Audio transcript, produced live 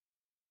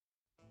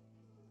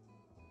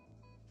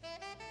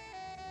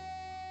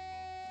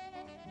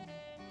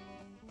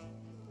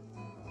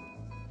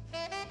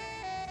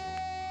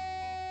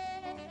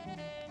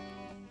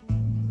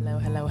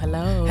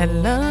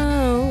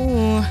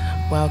Hello.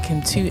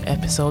 Welcome to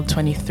episode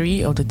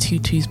 23 of the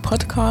Tutus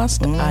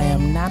podcast. I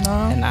am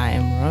Nana. And I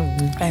am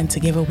Rose. And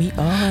together we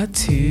are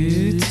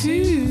Tutus.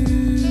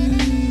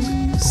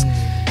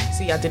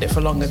 See, I did it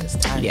for longer this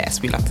time.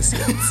 Yes, we love to see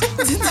it.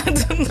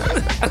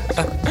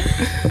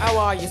 How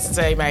are you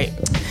today, mate?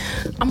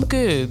 I'm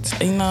good.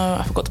 You know,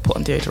 I forgot to put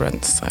on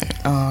deodorant, so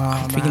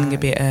I'm feeling a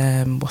bit,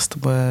 what's the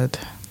word?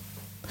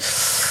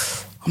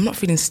 I'm not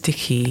feeling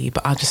sticky,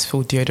 but I just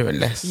feel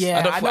deodorant-less. Yeah,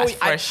 I don't feel as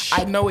fresh.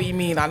 I know what you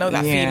mean. I know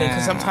that feeling,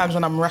 because sometimes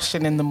when I'm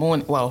rushing in the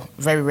morning, well,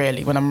 very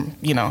rarely, when I'm,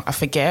 I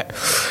forget,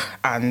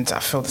 and I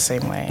feel the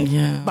same way.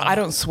 Yeah. But I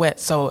don't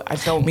sweat, so I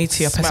don't Me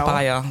too, I smell.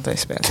 perspire. Don't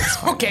perspire.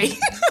 Okay.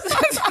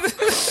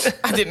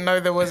 I didn't know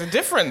there was a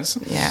difference.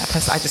 Yeah,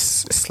 I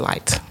just, it's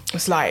light.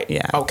 It's like,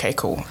 Yeah. Okay,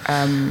 cool.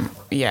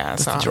 Yeah,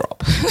 It's so a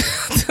drop.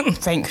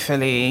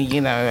 thankfully,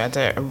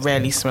 I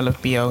rarely smell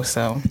of BO,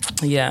 so.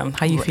 Yeah,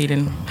 how you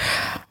feeling?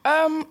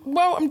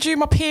 Well, I'm due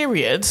my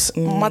periods.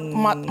 My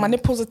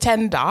nipples are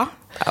tender.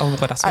 Oh my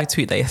God, I saw a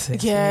tweet that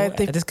yesterday. Yeah,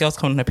 This girl's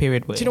coming on her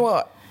period. Do you know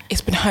what?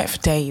 It's been hurt for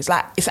days.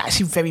 Like, it's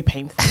actually very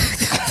painful.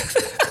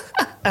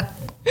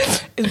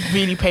 It's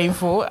really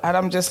painful, and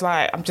I'm just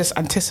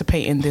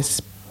anticipating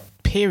this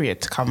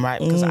period to come, right?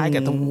 Because I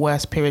get the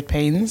worst period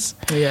pains.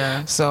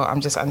 Yeah. So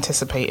I'm just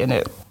anticipating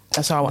it.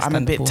 So I'm a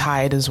bit Understandable.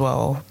 tired as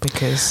well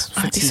because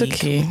It's fatigue.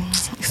 okay.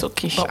 It's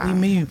okay. But we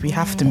move. We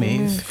have to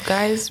move.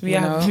 Guys, we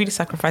are really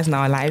sacrificing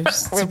our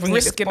lives. We're to bring you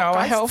this risking our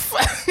podcast health.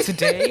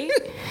 today.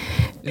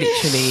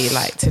 Literally,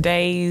 like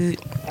today,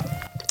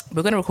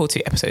 we're going to record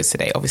 2 episodes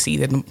today. Obviously,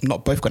 they're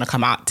not both going to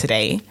come out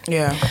today.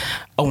 Yeah.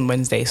 On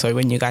Wednesday, so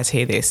when you guys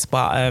hear this.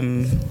 But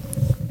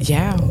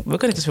yeah, we're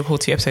going to just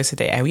record 2 episodes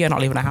today, and we are not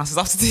leaving our houses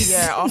after this.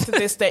 Yeah, after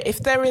this, if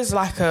there is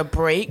like a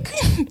break,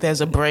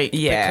 there's a break.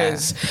 Yeah.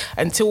 Because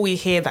until we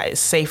hear that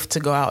it's safe to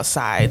go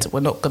outside, we're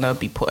not going to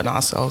be putting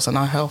ourselves and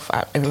our health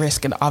at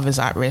risk and others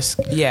at risk.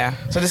 Yeah.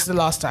 So this is the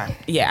last time.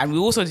 Yeah, and we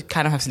also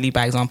kind of have to lead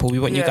by example. We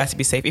want you Yeah. guys to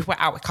be safe. If we're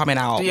coming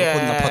out, Yeah.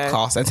 recording a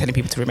podcast and telling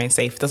people to remain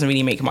safe, it doesn't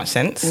really make much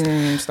sense.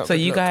 It's not So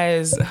good you look.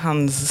 guys,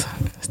 hands,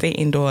 stay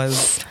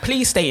indoors.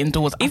 Please stay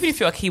indoors. Even if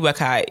you're a key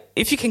worker,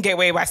 if you can get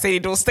away by staying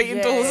indoors, stay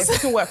indoors. If you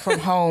can work from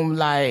home,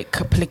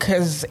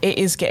 because it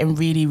is getting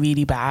really,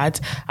 really bad.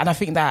 And I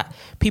think that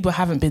people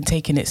haven't been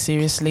taking it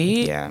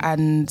seriously. Yeah.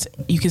 And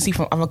you can see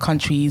from other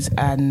countries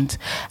and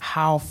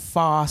how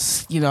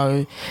fast,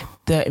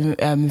 the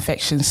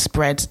infection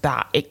spread,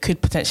 that it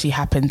could potentially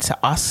happen to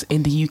us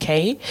in the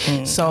UK.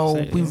 So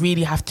absolutely. we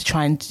really have to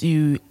try and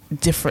do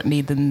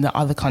differently than the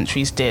other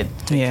countries did.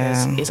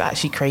 Because Yeah. it's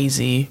actually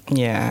crazy.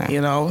 Yeah.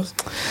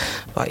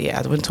 But yeah,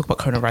 I wouldn't talk about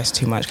coronavirus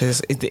too much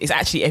because it's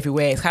actually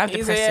everywhere. It's kind of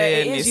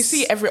depressing. It is. You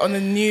see on the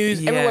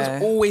news. Yeah.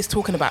 Everyone's always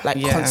talking about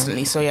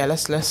constantly. So yeah,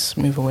 let's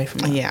move away from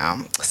that.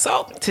 Yeah.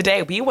 So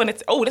today we wanted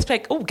to, let's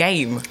play a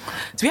game.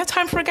 Do we have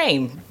time for a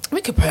game?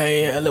 We could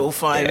play a little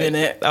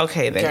 5-minute.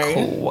 Okay, then game.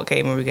 cool. What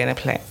game are we going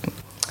to play?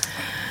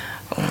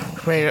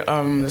 Play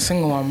the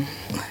single one,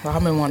 the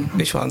humming one.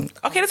 Which one?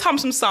 Okay, let's hum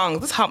some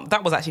songs.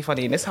 That was actually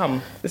funny. Let's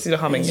hum. Let's do the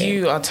humming game.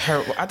 You are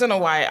terrible. I don't know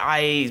why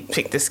I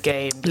picked this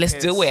game. Let's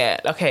do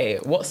it. Okay,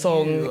 what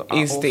song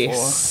is awful.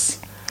 this?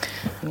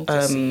 I need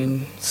to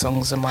see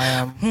songs in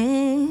my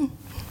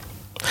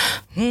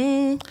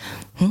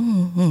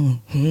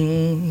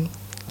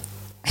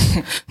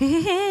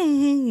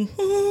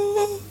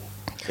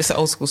It's an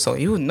old school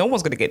song. No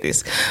one's gonna get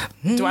this.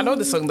 Do I know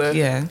the song though?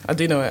 Yeah. I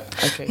do know it.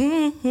 Okay.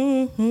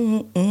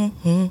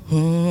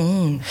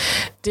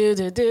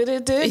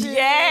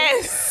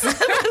 Yes.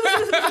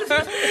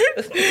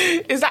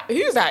 Who's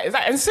that? Is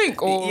that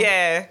NSYNC or?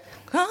 Yeah.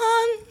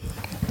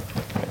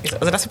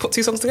 That's put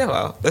 2 songs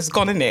together. That's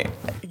Gone, in it.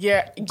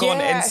 Yeah. Gone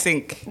yeah.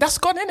 NSYNC. That's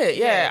Gone, in it.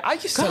 Yeah. I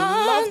used to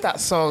love that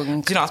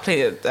song. Do you know I was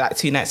playing it like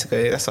 2 nights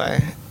ago? That's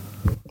why.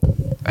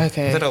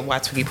 Okay. I don't know why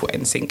Twiggy put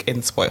NSYNC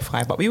in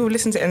Spotify, but we were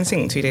listening to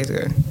NSYNC 2 days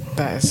ago.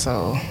 That is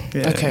so...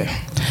 Yeah. Okay.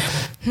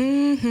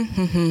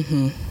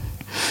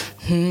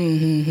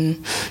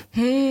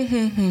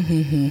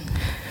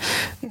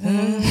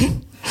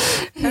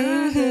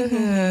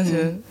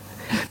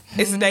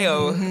 It's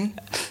Neo.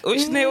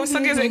 Which Neo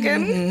song is it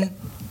again?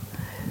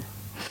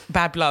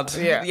 Bad Blood.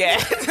 Yeah. Yeah.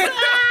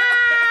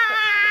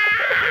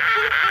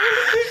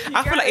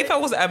 I feel like if I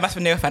wasn't a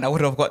massive Neo fan, I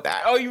would have got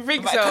that. Oh, you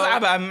think But so? 'cause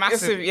I'm a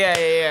massive...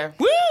 Yeah.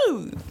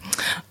 Woo!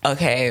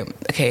 Okay. Let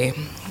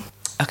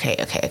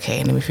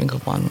me think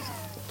of one.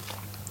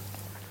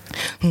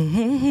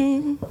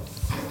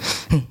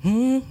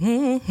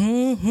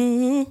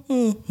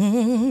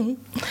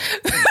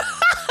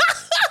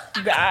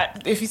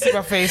 If you see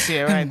my face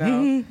here right now.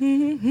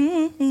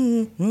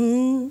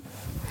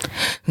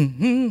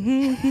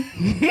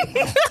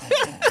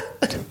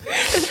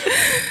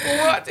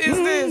 What is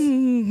this?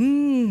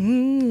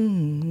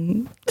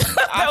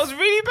 That was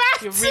really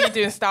bad. You're really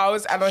doing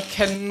styles and I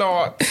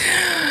cannot.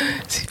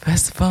 See,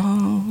 first of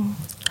all,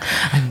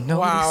 I know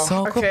Wow, these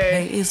soccer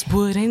okay. players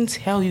wouldn't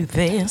tell you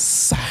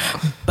this,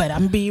 But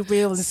I'm be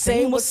real and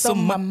say what's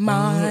on my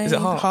mind. Is it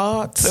hard?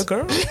 Heart.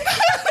 girl.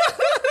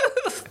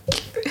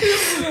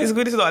 It's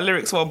good. It's not a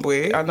lyrics one,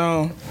 boy. I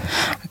know.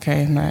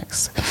 Okay,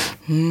 next.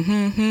 You're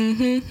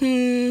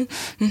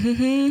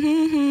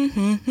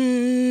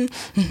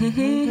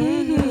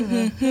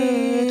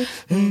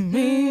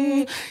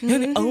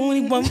the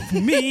only one for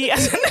me.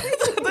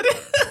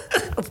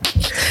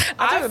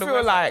 I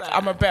feel like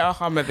I'm a better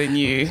hummer than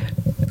you.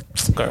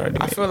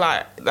 I feel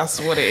like that's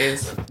what it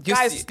is.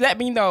 Guys, let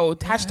me know.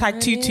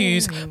 Hashtag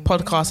 #22s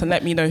podcast and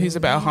let me know who's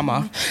a better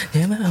hummer.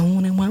 You're the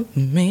only one for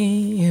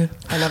me.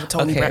 I love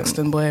Tony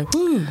Braxton, boy.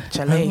 Woo,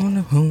 Chalet. I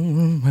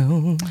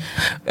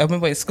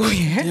remember in school,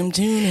 yeah.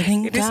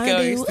 This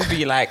girl used to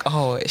be like,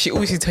 oh, she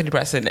always used Tony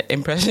Braxton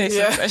impressions.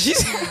 Yeah. And she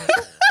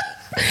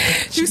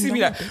used to be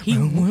like, he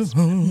was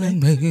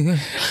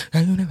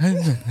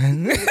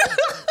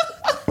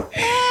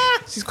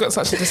she's got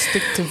such a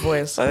distinctive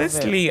voice.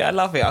 Honestly, I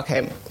love it.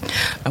 Okay,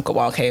 I've got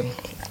one. Okay.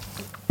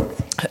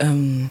 I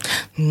don't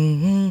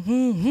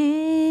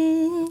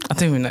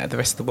even know the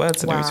rest of the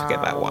words, so let me just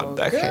forget that one.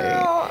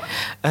 Okay.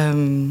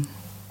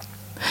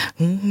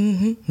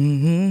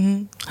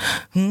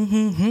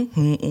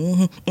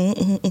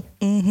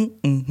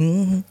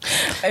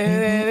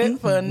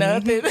 For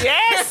nothing.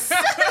 Yes.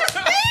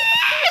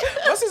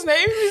 What's his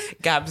name?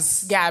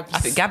 Gabs. Gabs. I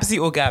think Gabsy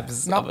or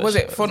Gabs. No, was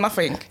it For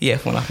Nothing? Yeah,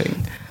 For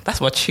Nothing. That's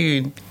my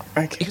tune.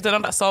 Okay. If you don't know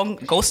that song,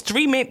 go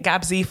stream it.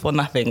 Gabsy For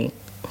Nothing.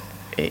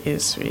 It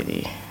is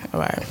really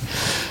alright.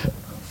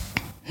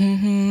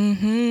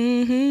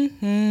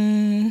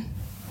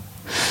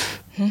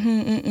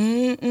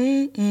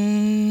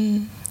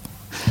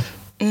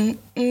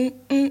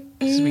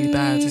 This is really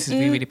bad. This is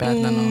really, really bad,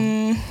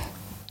 Nana.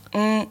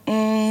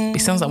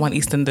 It sounds like one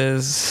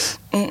EastEnders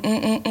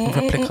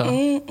replica.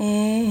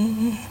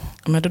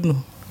 I don't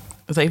know.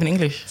 Is that even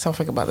English?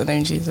 Something about the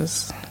name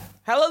Jesus.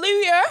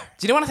 Hallelujah.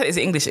 Do you know when I said it's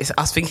English?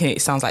 I was thinking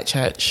it sounds like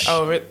church.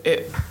 Oh,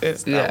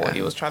 it's not what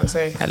he was trying to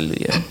say.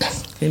 Hallelujah.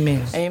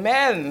 Amen.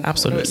 Amen.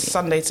 Absolutely. It's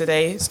Sunday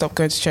today. Stop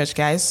going to church,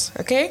 guys.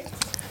 Okay?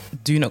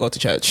 Do not go to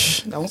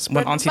church. Don't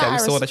spread One auntie the that we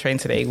saw virus. on the train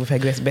today with her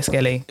best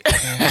LA.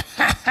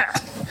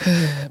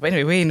 But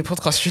anyway, we're in the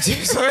podcast studio.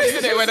 Sorry,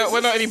 we're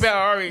not any better,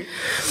 are we?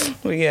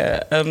 Well,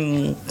 yeah.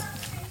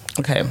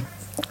 Okay.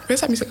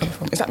 Where's that music coming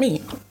from? Is that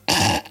me?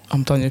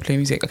 I'm done with playing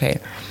music. Okay.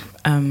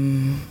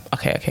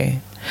 Okay.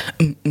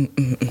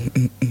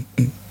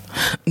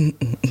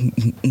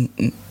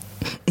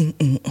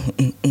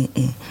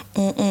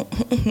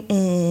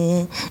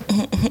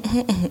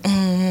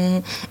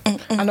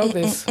 I know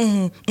this.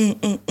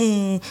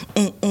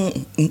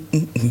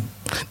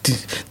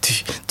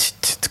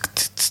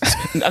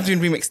 I'm doing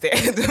remix there.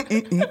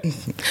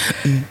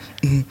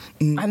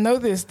 I know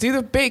this.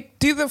 Do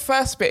the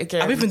first bit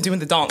again. I'm even doing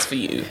the dance for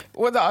you.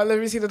 What? Let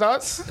me see the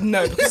dance.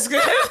 No, because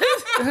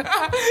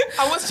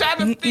I was trying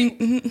to think.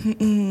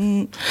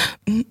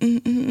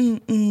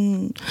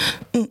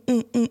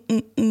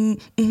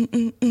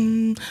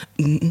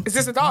 Is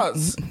this a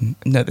dance?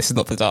 no, this is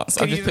not the dance.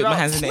 I've you just do put my the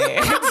hands in the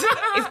air.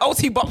 It's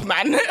OT Bop,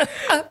 man. Is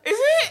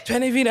it?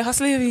 Trying to be the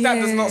hustler. That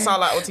does not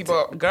sound like OT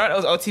Bop. Girl, that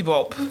was OT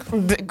Bop.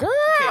 Girl.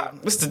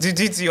 Let's do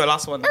your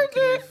last one. Girl.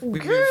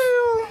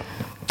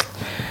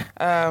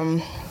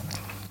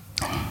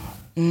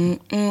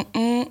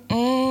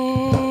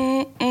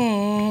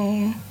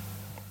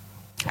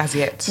 As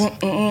yet.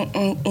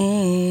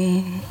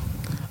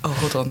 Oh,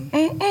 hold on.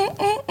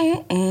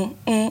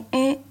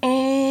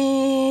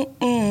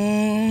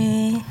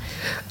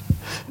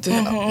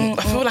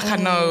 I feel like I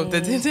know.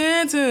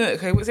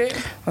 Okay, what's it?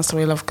 That's the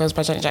way love goes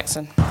by Janet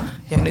Jackson.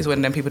 Yeah, I know it's one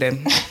of them people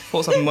then.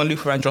 Thought something on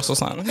Luther and Dross or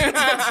something.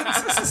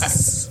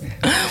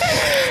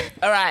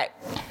 All right.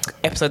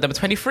 Episode number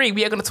 23.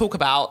 We are going to talk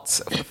about,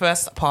 the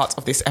first part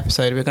of this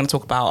episode, we're going to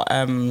talk about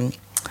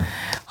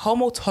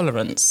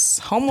homotolerance.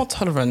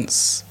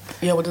 Homotolerance.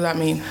 Yeah, what does that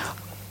mean?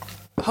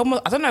 I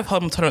don't know if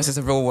homotolerance is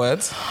a real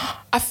word.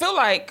 I feel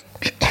like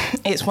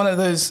it's one of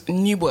those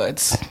new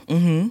words.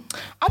 Mm-hmm.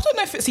 I don't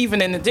know if it's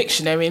even in the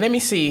dictionary. Let me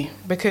see,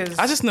 because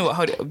I just know what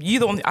I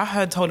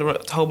heard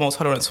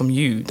homotolerance from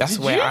you. That's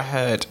Did where you? I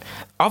heard.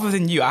 Other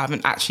than you, I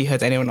haven't actually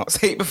heard anyone else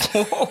say it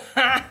before.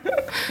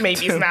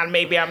 maybe it's not.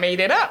 Maybe I made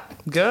it up.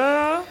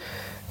 Girl.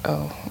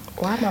 Oh,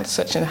 why am I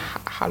searching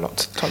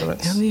halot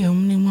tolerance? You're the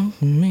only one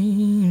for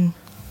me.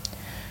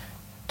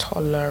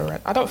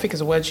 Tolerant. I don't think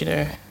it's a word, you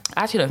know.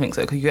 I actually don't think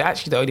so, because you're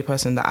actually the only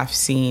person that I've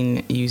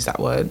seen use that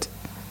word.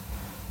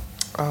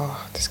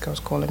 Oh, this girl's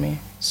calling me.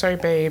 Sorry,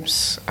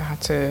 babes. I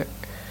had to.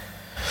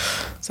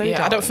 So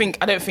Yeah, I don't think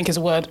it's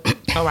a word.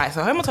 All right,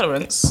 so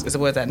homotolerance is a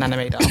word that Nana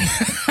made up. And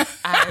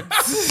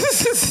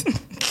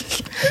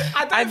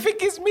I don't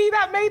think it's me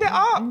that made it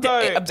up,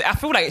 though. I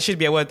feel like it should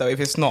be a word though if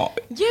it's not.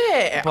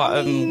 Yeah, But,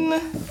 I mean,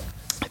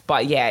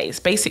 But yeah, it's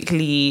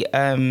basically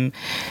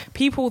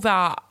people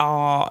that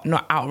are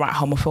not outright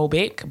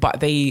homophobic, but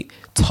they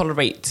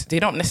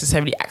don't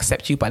necessarily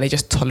accept you, but they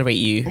just tolerate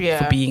you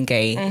for being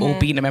gay or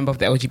being a member of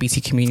the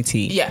LGBT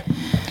community. yeah.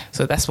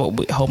 So that's what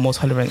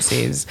homotolerance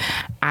is.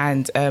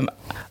 And a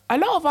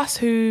lot of us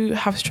who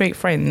have straight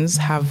friends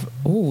have,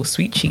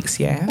 sweet cheeks,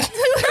 yeah.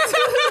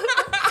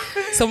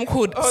 Someone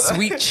called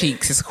Sweet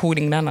Cheeks is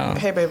calling Nana.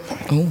 Hey, babe.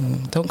 Ooh,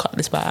 don't cut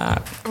this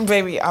back.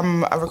 Baby,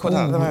 I'm recording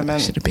at the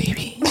moment. Shit,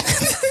 baby.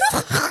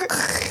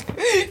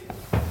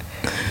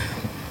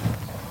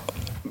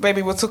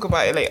 Baby, we'll talk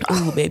about it later.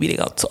 Ooh, baby, they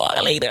gonna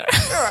talk later.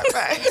 All right,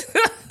 bye.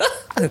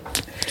 Do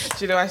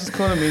you know why she's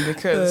calling me?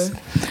 Because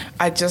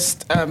I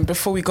just,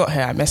 before we got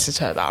here, I messaged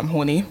her that I'm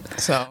horny.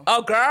 So,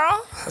 oh,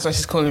 girl. That's why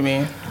she's calling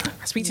me.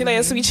 Speak to you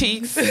later, Sweet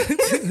Cheeks.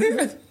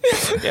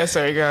 Yeah,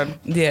 sorry, go on.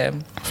 Yeah.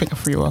 I think I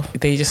threw you off.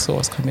 They just saw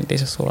us coming. They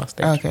just saw us.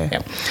 Okay.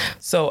 Yeah.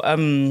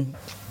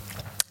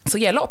 So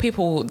yeah, a lot of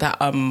people that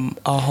are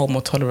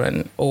homo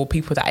tolerant or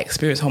people that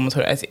experience homo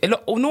tolerance,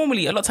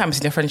 normally a lot of times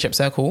in your friendship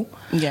circle.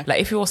 Yeah.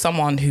 Like if you're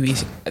someone who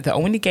is the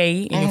only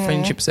gay in your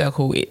friendship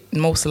circle, it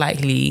most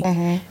likely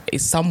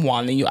is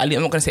someone, and I'm not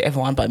going to say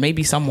everyone, but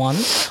maybe someone.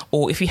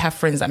 Or if you have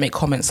friends that make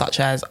comments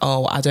such as,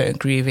 "Oh, I don't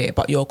agree with it,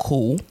 but you're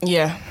cool."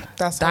 Yeah,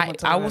 I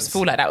always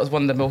feel like that was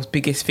one of the most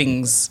biggest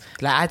things.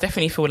 Like I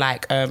definitely feel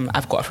like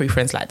I've got a few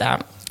friends like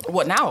that.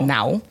 What now?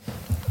 Now,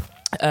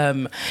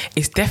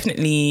 it's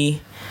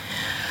definitely.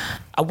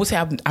 I would say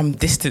I'm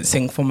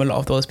distancing from a lot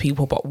of those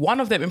people, but one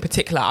of them in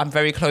particular I'm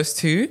very close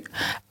to,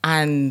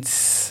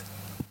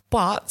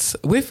 but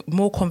with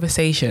more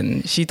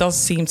conversation, she does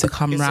seem to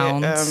come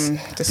round.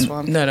 This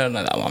one? No,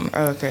 that one.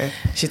 Oh, okay.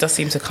 She does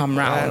seem to come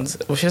round.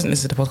 Well, she doesn't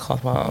listen to the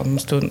podcast, but I'm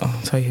still.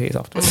 I'll tell you who it is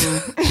afterwards.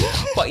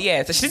 But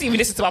yeah, so she doesn't even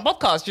listen to my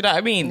podcast. You know what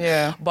I mean?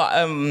 Yeah.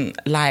 But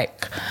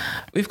like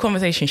with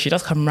conversation, she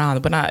does come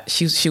round. But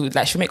she'll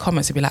make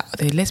comments and be like,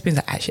 "The lesbians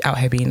are actually out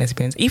here being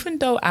lesbians." Even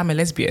though I'm a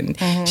lesbian,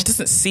 she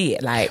doesn't see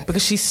it like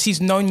because she's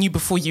known you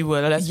before you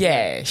were a lesbian.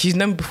 Yeah, she's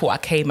known me before I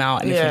came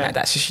out and everything like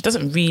that. So she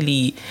doesn't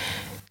really.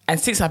 And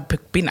since I've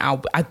been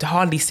out, I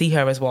hardly see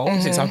her as well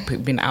since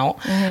I've been out.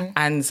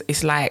 And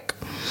it's like,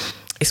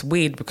 it's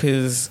weird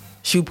because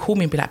she'll call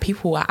me and be like,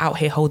 people are out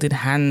here holding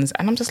hands.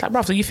 And I'm just like,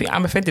 bruv, so you think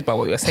I'm offended by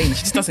what you're saying?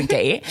 She just doesn't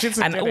get it.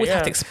 And I always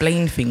have to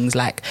explain things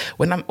like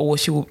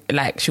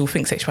she'll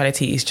think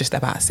sexuality is just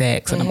about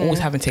sex. And I'm always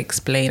having to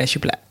explain. And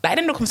she'll be like at the end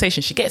of the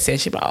conversation, she gets it.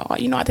 And she'll be like, oh,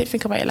 I didn't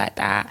think about it like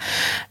that.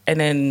 And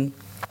then,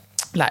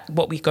 like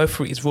what we go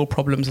through is real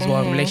problems as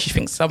well in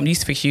relationships. Some used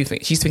to think she used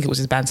to think it was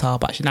just banter,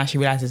 but now she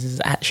realizes it's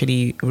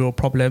actually a real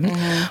problem.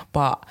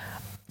 But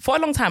for a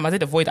long time, I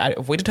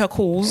avoided her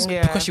calls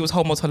because she was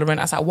homo tolerant.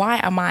 I was like,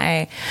 why am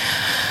I?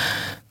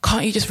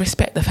 Can't you just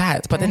respect the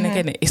fact? But then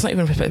again, it's not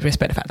even respect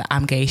the fact that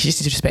I'm gay. She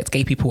just respects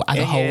gay people as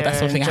a whole. That's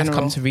something I have to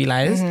come to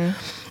realize.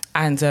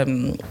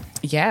 And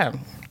yeah.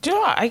 Do you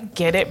know what? I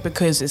get it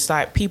because it's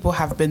like people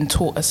have been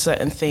taught a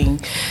certain thing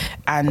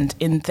and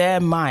in their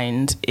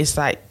mind it's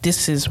like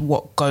this is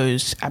what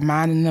goes. A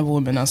man and a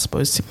woman are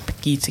supposed to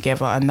be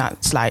together and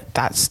that's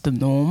the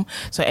norm.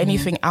 So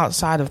anything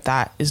outside of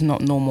that is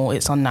not normal,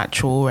 it's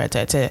unnatural.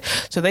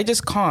 So they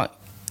just can't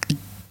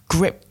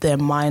grip their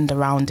mind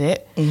around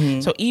it.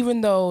 So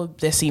even though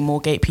they see more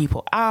gay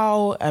people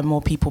out and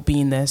more people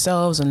being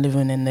themselves and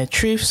living in their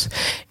truths,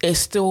 it's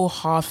still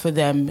hard for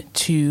them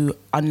to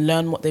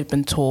unlearn what they've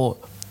been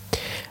taught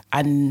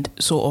and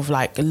sort of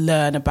like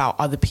learn about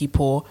other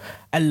people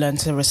and learn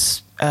to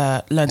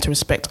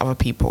respect other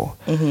people.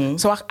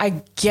 So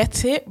I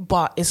get it,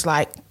 but it's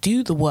like,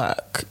 do the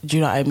work. Do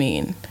you know what I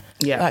mean?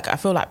 Yeah. Like I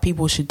feel like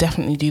people should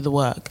definitely do the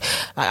work.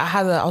 Like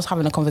I was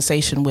having a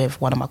conversation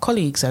with one of my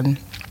colleagues and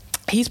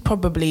he's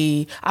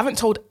probably, I haven't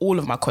told all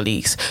of my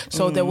colleagues.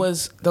 So there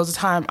was a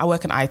time I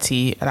work in IT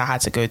and I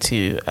had to go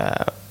to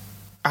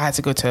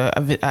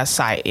a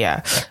site,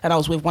 and I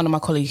was with one of my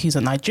colleagues. He's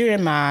a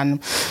Nigerian man.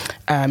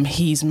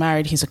 He's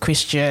married. He's a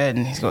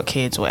Christian. He's got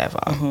kids, whatever.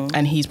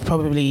 And he's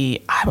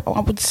probably, I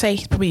would say,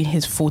 he's probably in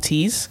his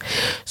 40s.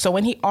 So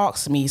when he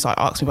asked me, he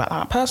asked me about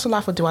my personal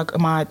life, or do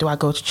I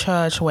go to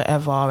church or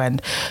whatever,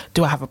 and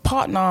do I have a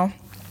partner?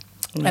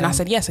 And I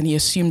said yes, and he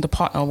assumed the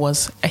partner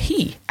was a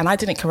he, and I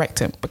didn't correct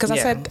him because I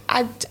said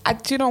I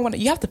do not want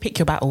to, you have to pick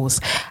your battles,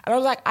 and I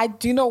was like, I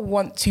do not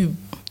want to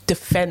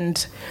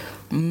defend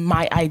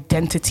my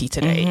identity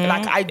today.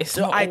 Like I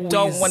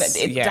don't want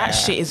to. That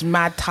shit is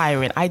mad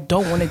tiring. I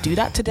don't want to do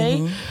that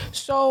today.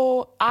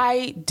 So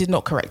I did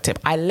not correct him.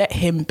 I let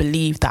him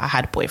believe that I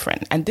had a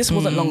boyfriend, and this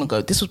wasn't long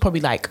ago. This was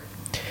probably like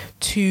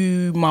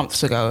 2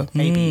 months ago,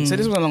 maybe. So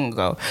this wasn't long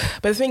ago.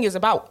 But the thing is,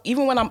 about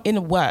even when I'm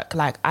in work,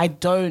 like I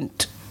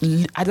don't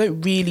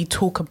really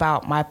talk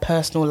about my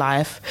personal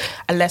life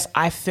unless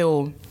I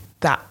feel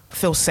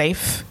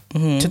safe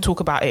to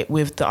talk about it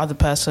with the other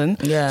person.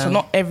 So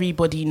not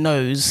everybody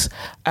knows.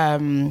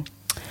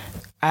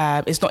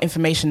 It's not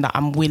information that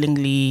I'm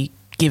willingly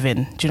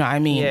given. Do you know what I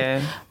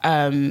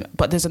mean?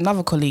 But there's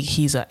another colleague,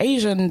 he's an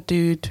Asian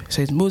dude,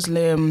 so he's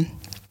Muslim.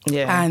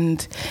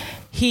 And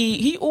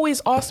he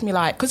always asked me,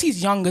 like, because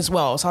he's young as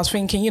well, so I was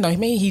thinking,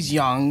 maybe he's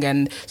young,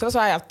 and so that's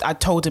why I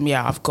told him,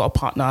 I've got a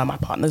partner, my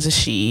partner's a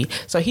she,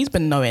 so he's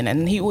been knowing,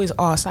 and he always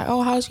asks, like,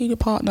 oh, how's your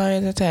partner,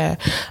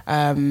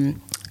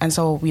 and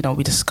so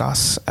we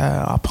discuss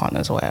our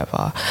partners or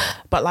whatever,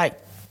 but like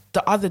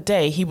the other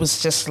day he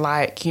was just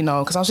like, you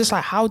know, because I was just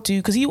like,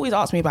 because he always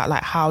asked me about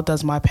like, how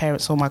does my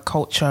parents or my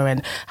culture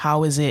and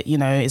how is it, you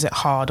know, is it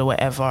hard or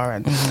whatever?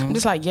 And I'm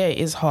just like, yeah, it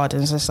is hard.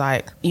 And it's just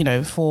like, you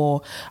know,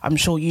 I'm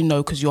sure you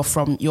know, because you're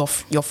from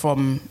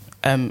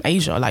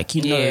Asia, like,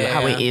 you know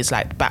how it is,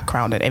 like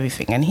background and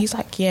everything. And he's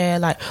like, yeah,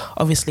 like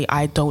obviously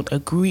I don't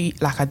agree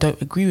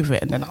with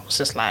it. And then I was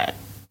just like,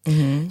 do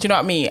you know what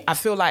I mean? I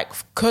feel like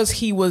because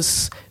he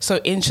was so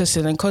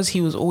interested and because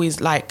he was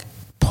always like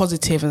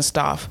positive and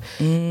stuff,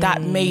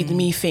 that made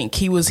me think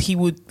he was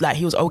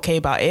okay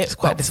about it.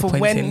 But for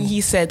when he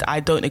said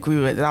I don't agree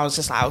with it, then I was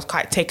just like, I was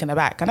quite taken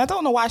aback. And I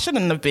don't know why I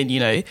shouldn't have been, you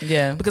know.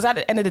 Yeah. Because at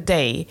the end of the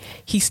day,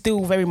 he's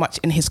still very much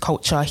in his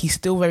culture. He's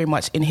still very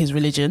much in his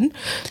religion.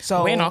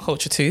 So we're in our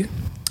culture too.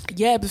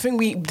 Yeah, but the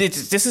thing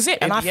this is it.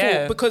 And I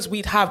thought because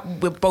we're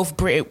both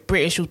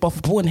British, we were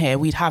both born here,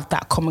 we'd have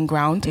that common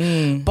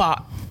ground.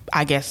 But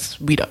I guess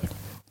we don't. Do you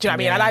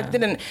know what I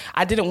mean? And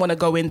I didn't want to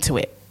go into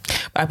it.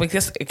 I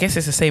guess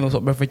it's the same as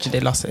what Richard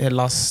did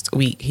last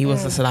week. He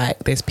was just like,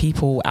 there's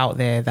people out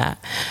there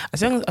that,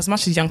 as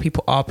much as young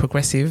people are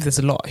progressive, there's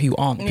a lot who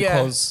aren't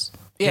because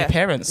their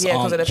parents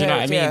aren't. Do you know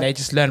what I mean? They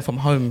just learn from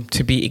home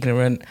to be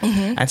ignorant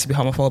and to be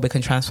homophobic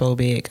and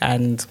transphobic,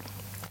 and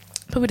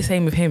probably the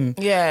same with him.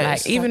 Yeah,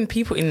 like even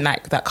people in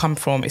like that come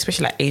from,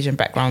 especially like Asian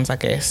backgrounds, I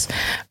guess.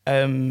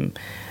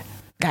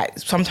 Like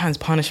sometimes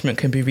punishment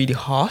can be really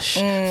harsh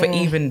for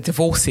even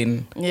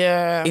divorcing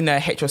in a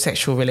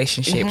heterosexual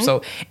relationship.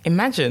 So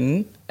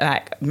imagine,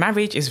 like,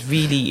 marriage is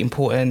really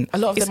important. A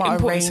lot of them are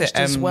arranged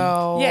as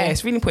well. Yeah,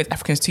 it's really important to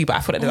Africans too, but I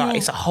feel like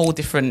it's a whole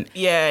different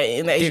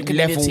in the Asian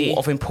level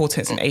of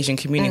importance in Asian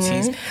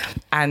communities.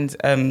 And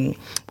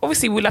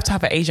obviously we'd love to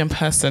have an Asian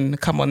person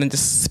come on and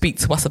just speak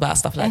to us about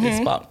stuff like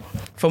this, but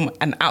from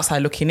an outside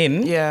looking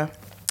in,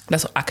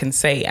 that's what I can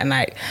say. And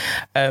like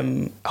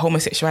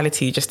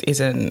homosexuality just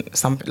isn't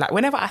something, like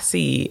whenever I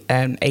see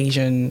an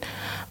Asian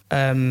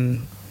couple,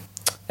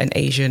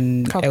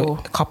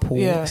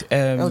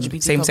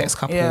 same-sex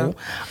couple,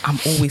 I'm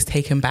always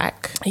taken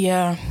back.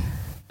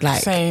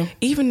 Like same.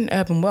 Even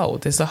Urban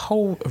World, there's a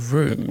whole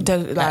room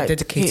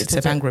dedicated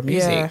to Bhangra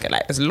music.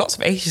 Like there's lots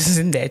of Asians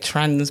in there,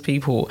 trans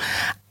people,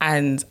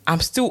 and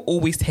I'm still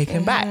always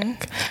taken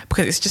back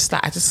because it's just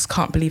like I just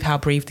can't believe how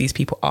brave these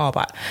people are.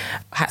 But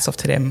hats off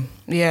to them.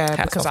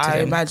 Yeah, because I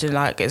imagine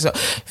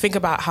think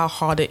about how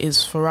hard it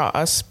is for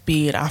us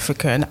being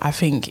African. I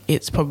think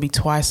it's probably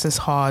twice as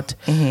hard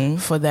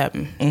for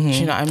them. Do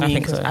you know what I mean?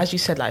 Because as you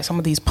said, like some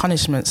of these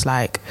punishments,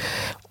 like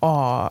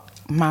are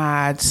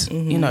mad,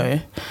 you know.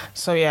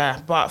 So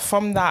yeah, but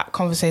from that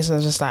conversation I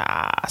was just like,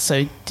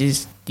 so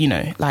this, you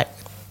know, like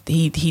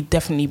he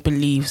definitely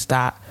believes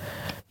that,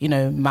 you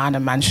know, man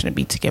and man shouldn't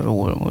be together,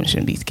 woman and woman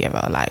shouldn't be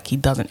together. Like he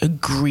doesn't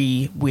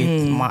agree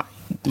with my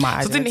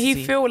identity. So didn't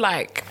he feel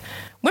like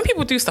when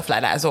people do stuff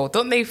like that as well,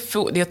 don't they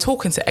feel they're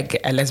talking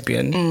to a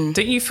lesbian?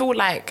 Don't you feel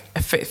like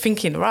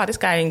thinking, wow, this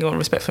guy ain't got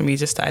respect for me,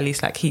 just to at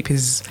least like keep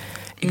his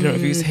ignorant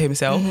views to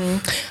himself?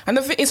 And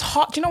it's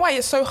hard. Do you know why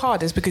it's so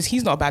hard? Is because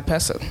he's not a bad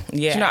person. Do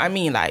you know what I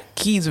mean? Like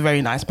he's a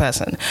very nice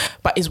person,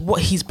 but it's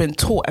what he's been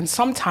taught. And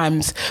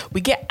sometimes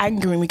we get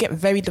angry and we get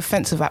very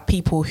defensive at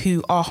people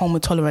who are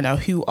homotolerant or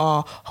who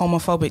are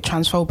homophobic,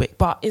 transphobic.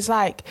 But it's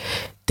like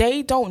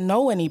they don't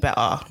know any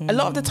better. A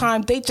lot of the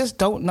time, they just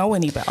don't know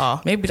any better.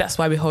 Maybe that's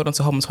why we hold on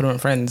to homotolerant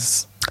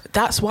friends.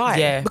 That's why.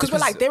 Yeah, because we're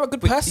like, they're a good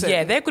person.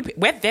 Yeah, they're good.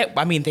 We're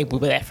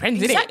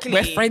friends. Exactly.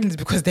 We're friends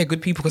because they're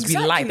good people, because we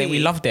like them, we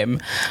love them.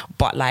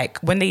 But like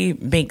when they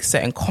make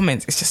certain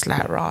comments, it's just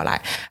like raw.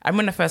 Like I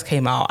remember when I first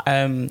came out,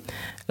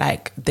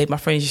 like my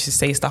friends used to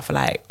say stuff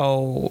like,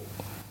 "Oh,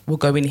 we'll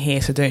go in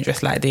here, so don't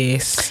dress like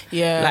this,"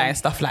 like and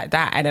stuff like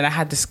that. And then I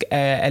had this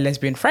a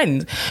lesbian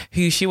friend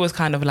who she was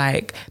kind of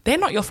like, they're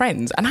not your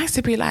friends. And I used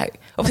to be like,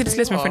 obviously this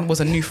lesbian friend was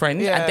a new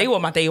friend, and they were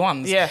my day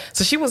ones.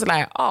 So she was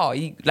like, oh,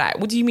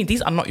 what do you mean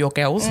these are not your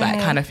girls, like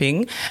kind of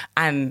thing.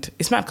 And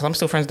it's mad because I'm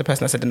still friends with the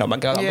person that said they're not my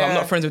girl. I'm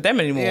not friends with them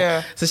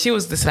anymore. So she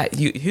was just like,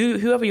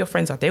 whoever your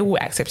friends are, they will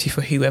accept you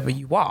for whoever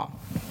you are.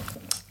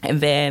 And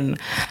then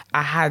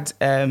I had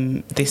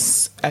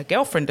this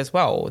girlfriend as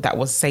well that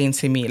was saying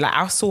to me, like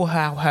I saw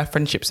how her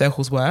friendship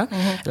circles were.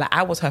 Like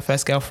I was her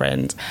first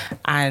girlfriend,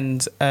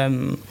 and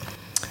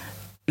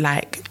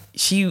like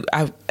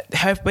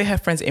her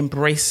friends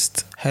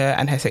embraced her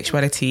and her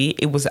sexuality.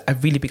 It was a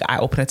really big eye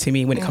opener to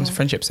me when it comes to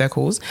friendship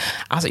circles.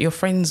 I was like, your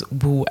friends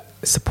will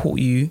support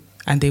you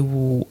and they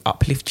will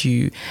uplift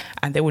you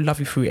and they will love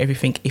you through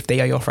everything if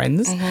they are your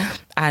friends.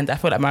 And I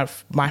feel like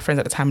my friends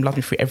at the time loved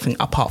me through everything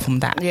apart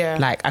from that.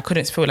 Like I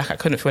couldn't feel like I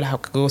could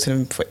go to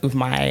them with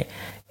my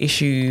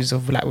issues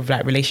of with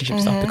relationship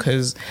stuff,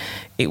 because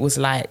it was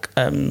like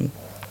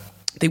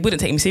they wouldn't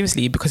take me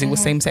seriously because it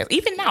was same sex.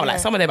 Even now, like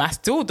some of them, I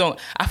still don't.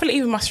 I feel like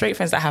even my straight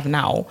friends that I have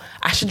now,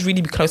 I should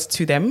really be closer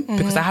to them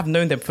because I have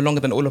known them for longer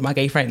than all of my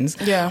gay friends.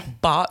 Yeah.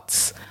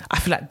 But I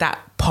feel like that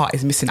part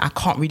is missing. I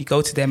can't really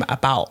go to them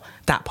about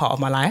that part of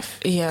my life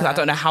because I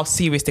don't know how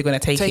serious they're going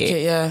to take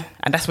it. Yeah.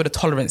 And that's where the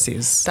tolerance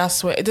is.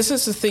 That's where, this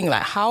is the thing,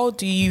 like, how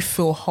do you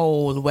feel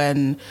whole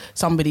when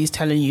somebody's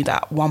telling you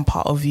that one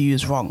part of you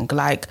is wrong?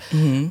 Like,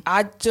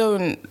 I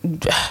don't,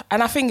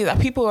 and I think that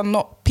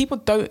people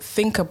don't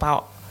think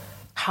about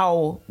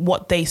how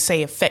what they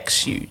say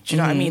affects you. Do you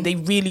know what I mean? They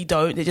really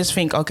don't. They just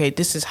think, okay,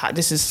 this is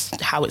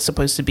how it's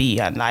supposed to be,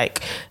 and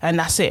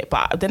that's it.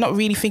 But they're not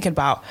really thinking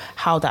about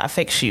how that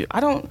affects you.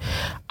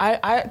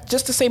 I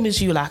just the same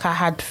as you. Like, I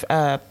had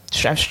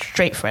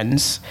straight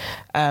friends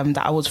that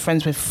I was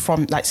friends with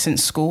from like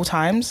since school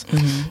times,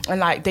 and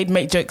like they'd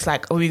make jokes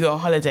like, "Oh, we go on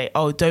holiday.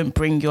 Oh, don't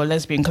bring your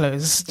lesbian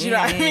clothes." Do you know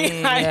what I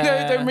mean? Like,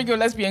 no, don't bring your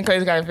lesbian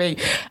clothes, kind of thing.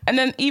 And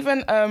then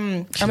even I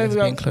remember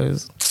lesbian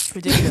clothes.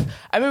 Ridiculous.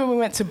 I remember we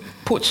went to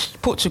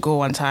Portugal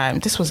one time.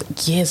 This was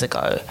years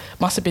ago.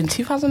 Must have been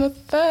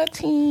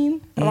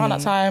 2013, around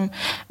that time.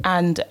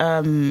 And I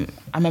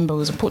remember I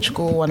was in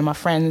Portugal. One of my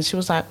friends, she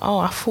was like, "Oh,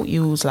 I thought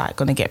you was like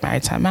gonna get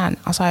married to a man."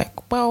 I was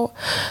like, "Well,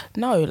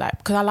 no, like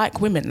because I like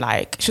women."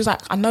 Like, she was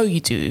like, "I know you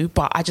do,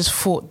 but I just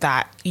thought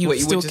that you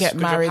would still get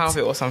married." Drop out of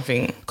it or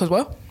something? Because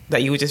what?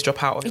 That you would just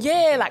drop out of it?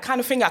 Yeah, like kind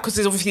of thing. Because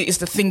obviously it's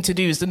the thing to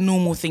do. It's the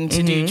normal thing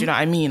to do. Do you know what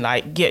I mean?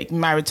 Like, get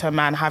married to a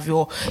man, have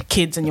your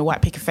kids and your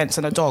white picket fence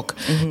and a dog.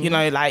 You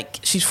know, like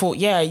she thought,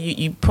 yeah,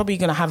 you probably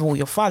going to have all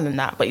your fun and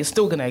that, but you're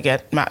still going to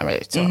get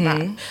married to a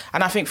man.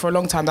 And I think for a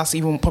long time, that's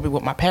even probably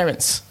what my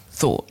parents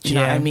thought. Do you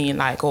know what I mean?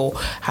 Like, or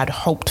had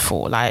hoped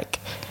for. Like,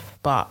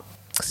 but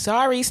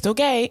sorry, still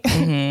gay.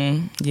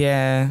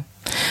 Yeah.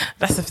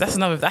 That's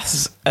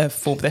a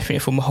form, definitely a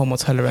form of homo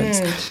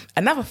tolerance.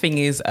 Another thing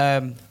is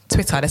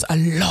Twitter. There's a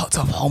lot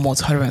of homo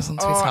tolerance on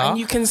Twitter, and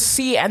you can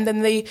see. And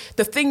then the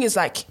thing is,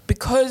 like,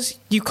 because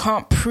you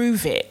can't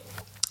prove it,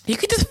 you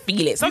could just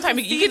feel it.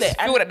 Sometimes you can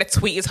just feel that the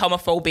tweet is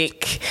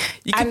homophobic.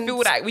 You can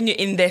feel that when you're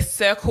in their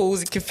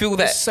circles. You can feel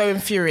that. It's so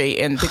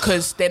infuriating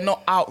because they're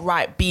not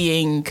outright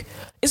being.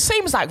 It's the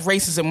same as like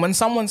racism. When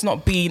someone's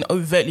not being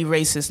overtly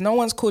racist, no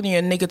one's calling you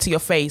a nigger to your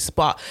face,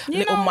 but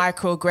little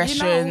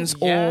microaggressions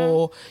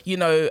or, you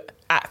know,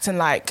 acting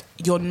like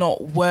you're not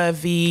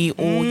worthy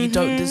or you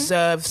don't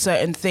deserve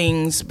certain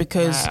things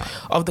because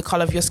of the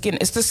colour of your skin.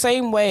 It's the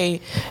same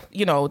way,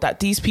 you know, that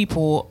these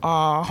people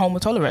are homo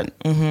tolerant.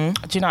 Do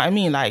you know what I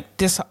mean? Like,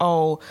 this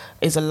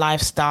is a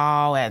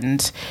lifestyle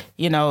and,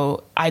 you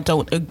know, I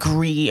don't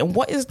agree. And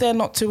what is there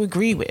not to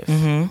agree with?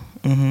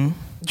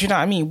 Do you know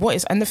what I mean?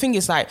 And the thing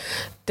is, like,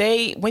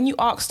 when you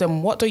ask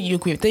them, what don't you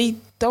agree with? They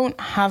don't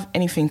have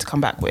anything to come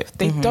back with.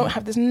 They don't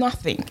have, there's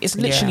nothing. It's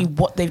literally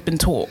what they've been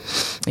taught.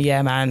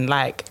 Yeah, man.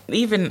 Like,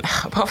 even,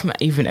 apart from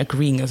even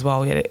agreeing as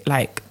well,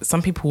 like,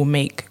 some people will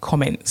make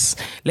comments.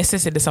 Let's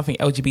just say there's something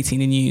LGBT in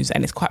the news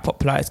and it's quite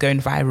popular, it's going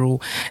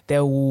viral.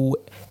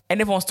 And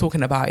everyone's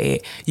talking about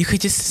it. You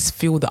could just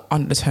feel the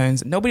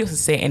undertones. Nobody else to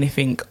say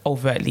anything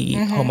overtly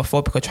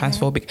homophobic or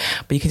transphobic,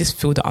 but you can just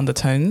feel the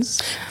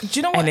undertones. Do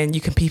you know what? And then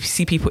you can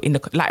see people in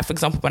the, like, for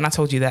example, when I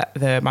told you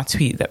that my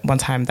tweet that one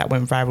time that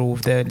went viral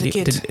with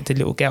the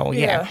little girl,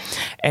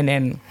 and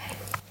then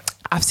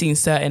I've seen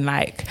certain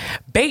like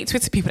bait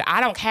Twitter people that,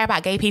 I don't care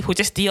about gay people,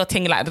 just do your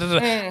thing, like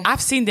I've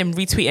seen them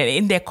retweet and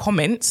in their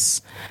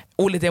comments,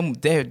 all of them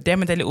and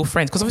their little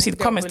friends, because obviously the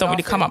comments don't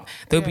really come up.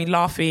 They'll be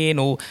laughing,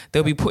 or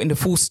they'll be putting the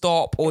full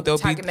stop, or they'll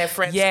tagging be their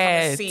friends to come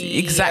and see,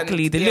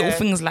 exactly, the little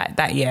things like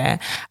that,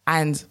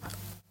 and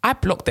I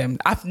block them.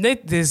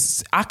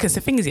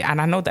 The thing is,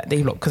 and I know that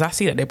they block, because I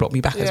see that they block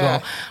me back as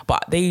well,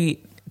 but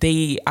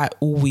I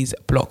always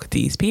block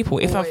these people.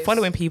 If I'm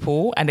following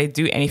people and they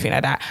do anything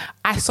like that,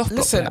 I soft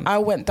block them. I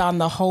went down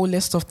the whole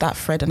list of that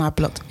thread and I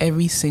blocked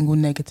every single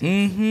negative.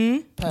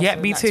 Yeah,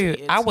 me too.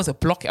 I was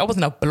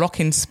in a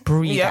blocking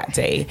spree that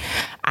day.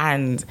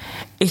 And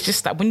it's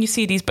just that when you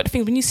see these,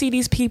 when you see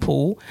these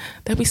people,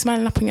 they'll be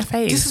smiling up in your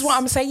face. This is what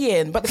I'm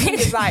saying. But the thing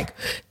is, like,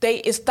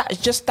 it's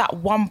just that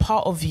one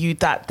part of you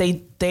that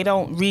they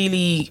don't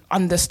really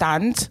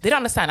understand. They don't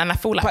understand, and I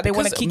feel like, but they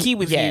want to kiki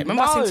with you.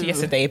 Remember I was saying to you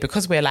yesterday,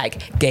 because we're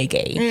like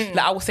gay.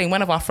 Like, I was saying,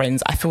 one of our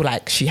friends, I feel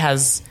like she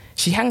hangs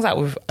out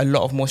with a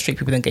lot of more straight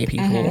people than gay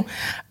people.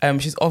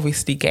 She's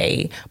obviously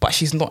gay, but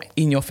she's not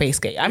in your face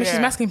gay. I mean, she's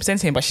masculine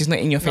presenting, but she's not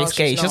in your face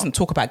gay. She doesn't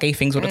talk about gay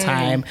things all the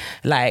time.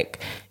 Like,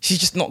 she's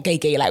just not gay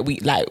like we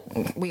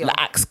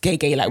acts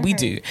gay like we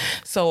do.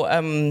 So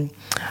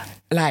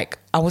like,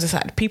 I was just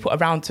like, people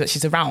around that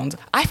she's around,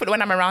 I feel like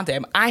when I'm around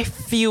them, I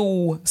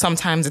feel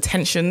sometimes the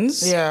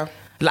tensions. Yeah.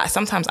 Like,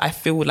 sometimes I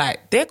feel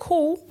like they're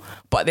cool,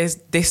 but there's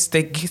this,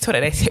 you can tell that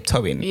they're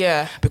tiptoeing.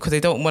 Yeah. Because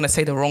they don't want to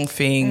say the wrong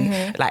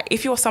thing. Like,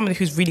 if you're somebody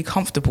who's really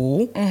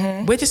comfortable,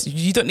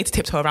 you don't need to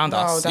tiptoe around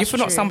us. If you're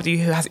not somebody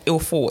who has ill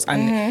thoughts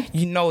and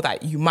you know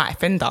that you might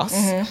offend us,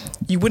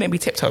 you wouldn't be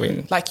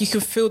tiptoeing. Like, you can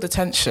feel the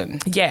tension.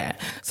 Yeah.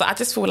 So I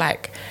just feel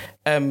like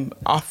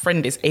our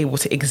friend is able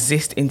to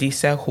exist in these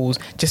circles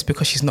just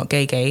because she's not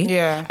gay.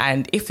 Yeah.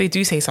 And if they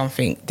do say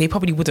something, they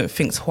probably wouldn't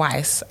think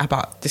twice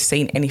about just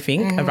saying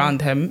anything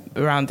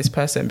around this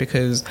person,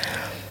 because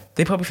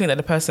they probably think that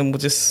the person will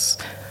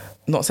just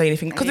not say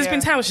anything. Because there's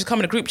been times she's come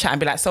in a group chat and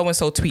be like,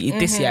 so-and-so tweeted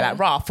this year, like,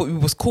 rah, I thought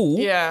it was cool.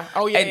 Yeah.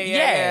 Oh, yeah, and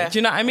yeah. Do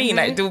you know what I mean?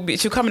 Like,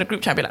 she'll come in a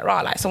group chat and be like,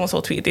 rah, like,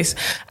 so-and-so tweeted this.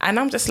 And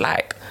I'm just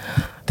like,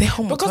 they're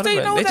homotolerant. Because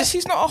they know that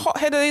she's not a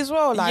hothead as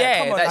well. Like,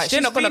 come on, like,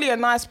 she's not really a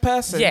nice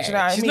person. Yeah, do you know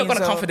what she's I mean? not going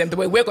to comfort them the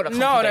way we're going to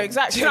comfort them. No,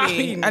 exactly. Do you know what I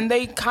mean? And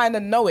they kind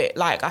of know it.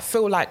 Like, I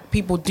feel like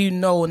people do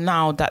know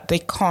now that they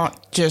can't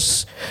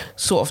just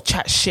sort of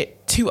chat shit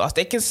to us.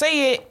 They can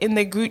say it in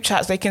their group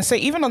chats. They can say,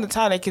 even on the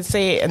town, they can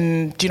say it,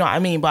 and do you know what I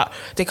mean? But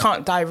they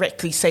can't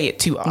directly say it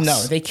to us.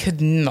 No, they could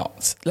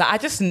not. Like, I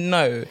just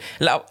know.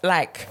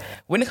 Like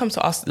when it comes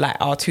to us, like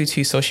our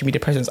Tutu social media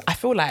presence, I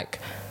feel like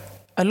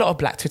a lot of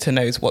Black Twitter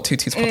knows what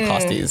Tutu's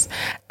podcast is.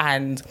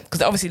 And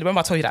because obviously, remember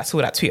I told you that I saw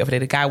that tweet over there,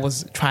 the guy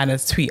was trying to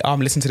tweet,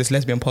 listen to this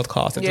lesbian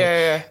podcast. And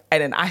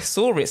and then I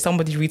saw it,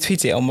 somebody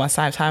retweeted it on my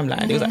side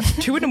timeline. It was like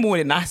 2 a.m,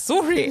 and I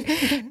saw it.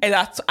 And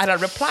I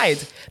replied,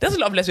 there's a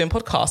lot of lesbian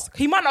podcasts.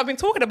 He might not have been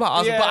talking about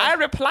us, but I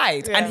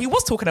replied, and he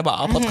was talking about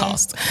our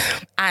podcast.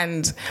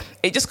 And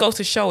it just goes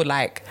to show,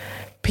 like,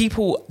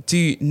 people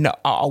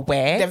are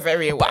aware. They're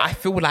very aware. But I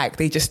feel like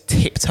they just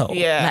tiptoe.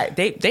 Yeah.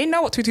 Like they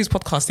know what Tutu's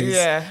podcast is.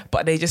 Yeah.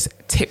 But they just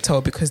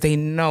tiptoe because they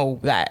know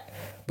that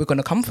we're going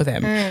to come for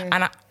them.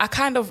 And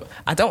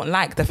I don't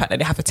like the fact that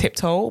they have to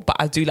tiptoe, but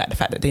I do like the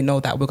fact that they know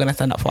that we're going to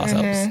stand up for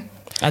ourselves.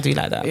 I do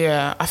like that.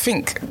 Yeah, I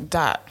think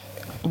that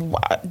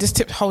this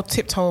whole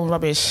tiptoe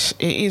rubbish,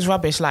 it is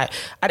rubbish. Like,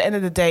 at the end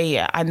of the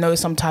day, I know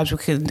sometimes we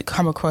can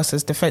come across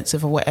as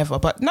defensive or whatever,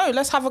 but no,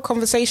 let's have a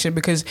conversation,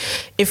 because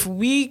if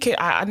we can,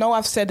 I know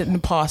I've said it in the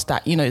past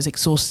that, you know, it's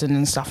exhausting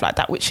and stuff like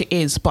that, which it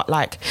is, but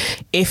like,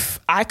 if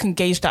I can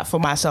gauge that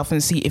for myself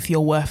and see if you're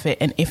worth it,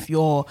 and if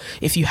you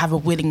have a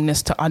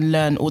willingness to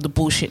unlearn all the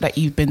bullshit that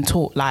you've been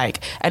taught,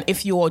 like, and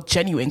if you're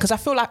genuine, because I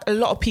feel like a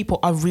lot of people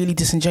are really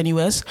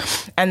disingenuous,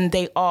 and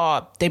they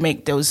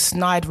make those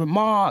snide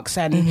remarks,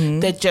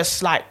 and they're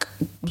just like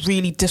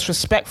really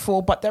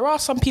disrespectful, but there are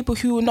some people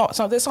who are not.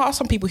 So there are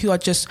some people who are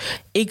just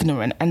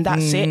ignorant, and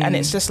that's it. And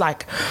it's just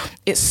like,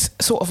 it's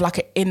sort of like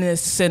an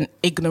innocent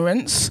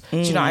ignorance. Do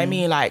you know what I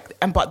mean? Like,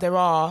 but there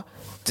are,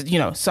 you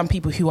know, some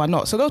people who are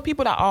not. So those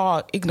people that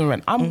are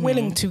ignorant, I'm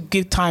willing to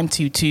give time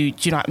to, do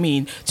you know what I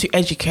mean, to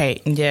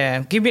educate.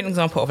 Yeah, give me an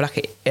example of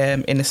like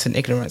innocent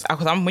ignorance.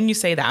 Because when you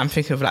say that, I'm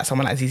thinking of like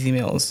someone like Zizi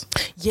Mills.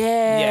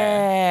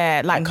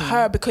 Yeah. Like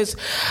her, because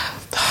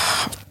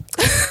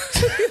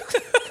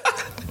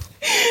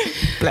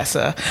bless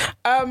her.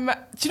 Do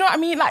you know what I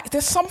mean? Like,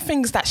 there's some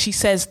things that she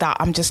says that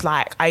I'm just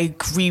like, I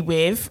agree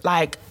with.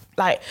 Like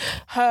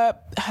her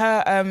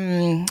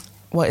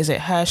what is it?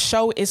 Her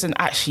show isn't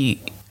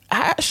actually.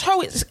 Her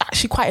show is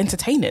actually quite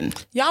entertaining.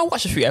 Yeah, I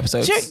watched a few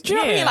episodes. Do you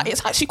know what I mean? Like,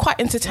 it's actually quite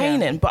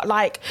entertaining. But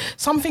like,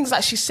 some things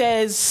that she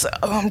says,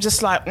 I'm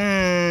just like,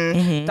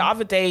 The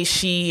other day,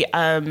 she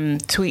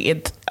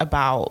tweeted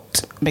about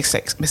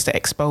Mr.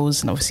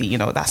 Exposed, and obviously, you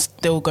know, that's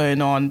still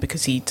going on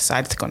because he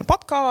decided to go on a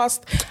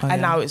podcast,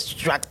 and now it's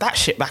dragged that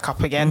shit back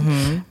up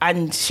again.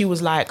 And she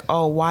was like,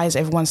 oh, why is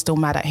everyone still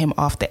mad at him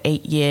after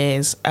 8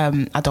 years?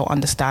 I don't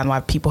understand why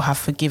people have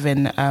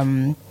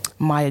forgiven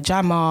Maya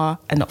Jama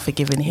and not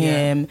forgiving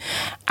him.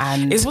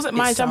 And wasn't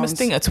Maya Jama's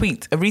thing a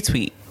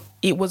retweet?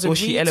 It was a retweet.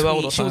 She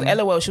LOL or something? She was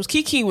LOL. She was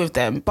kiki with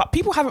them, but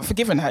people haven't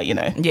forgiven her, you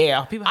know.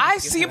 Yeah, people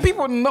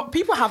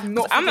have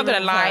not. I'm not gonna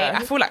lie.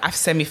 I feel like I've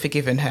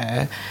semi-forgiven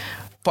her.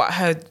 But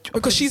her,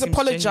 because she's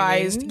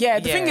apologized.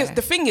 Yeah,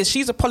 the thing is,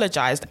 she's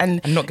apologized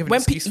and not giving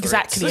an excuse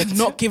for it.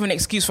 Not giving an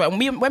excuse for it.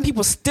 And when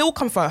people still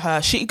come for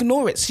her, she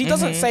ignores it. She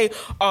doesn't say,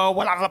 "Oh,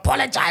 well, I've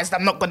apologized.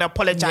 I'm not going to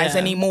apologize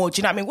anymore." Do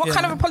you know what I mean? What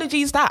kind of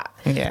apology is that?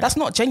 Yeah. That's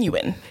not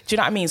genuine. Do you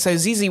know what I mean? So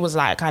Zizi was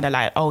like, kind of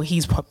like, "Oh,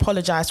 he's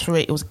apologized for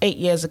it. It was 8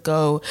 years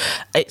ago."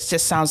 It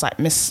just sounds like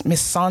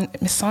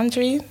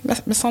misandry,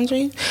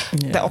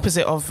 the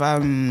opposite of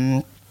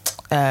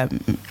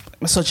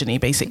misogyny,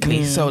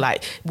 basically. So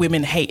like,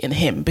 women hating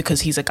him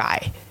because he's a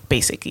guy,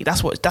 basically.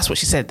 That's what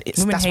she said.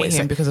 Women hate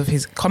him because of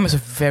his comments are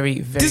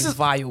very, very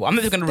vile. I'm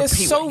not even going to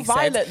repeat what he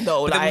violent said,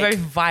 though. But they were very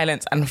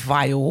violent and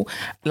vile.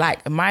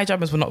 Like, Maya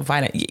Jama's were not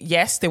violent.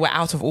 Yes, they were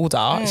out of order.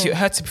 For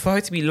her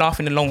to be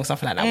laughing along or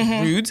something like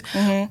that was rude.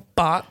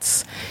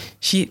 But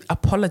she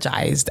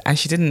apologized and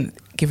she didn't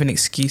give an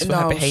excuse for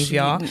her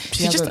behaviour.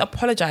 She just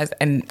apologized,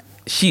 and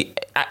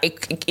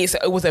it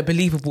was a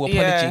believable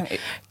apology.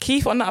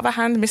 Keith, on the other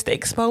hand, Mr.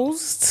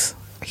 Exposed,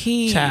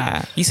 you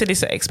said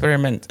it's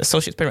a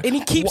social experiment, and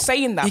he keeps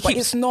saying that, but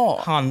it's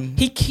not.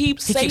 He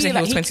keeps saying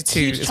that. He was 22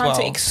 he keeps trying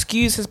to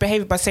excuse his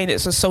behaviour by saying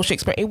it's a social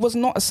experiment. It was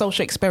not a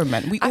social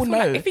experiment. We all know.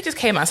 Like if he just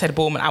came out and said,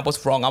 "Bowman, I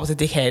was wrong. I was a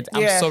dickhead.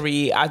 I'm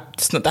sorry.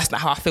 That's not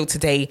how I feel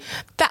today."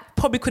 That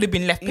probably could have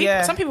been left.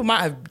 Some people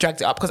might have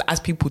dragged it up because, as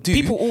people do,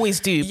 people always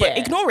do. But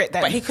ignore it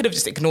then. But he could have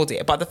just ignored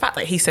it. But the fact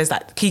that he says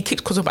that, he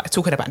keeps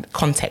talking about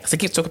context. He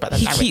keeps talking about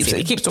the narrative.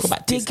 He keeps talking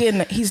about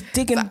digging. He's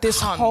digging this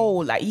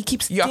hole. Like, he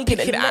keeps digging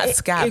it.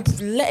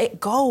 Let it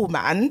go,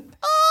 man.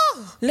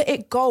 Let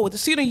it go. The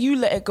sooner you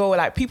let it go,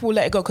 like people will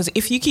let it go. Because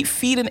if you keep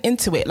feeding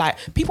into it, like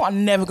people are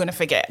never gonna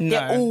forget. No.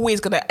 They're always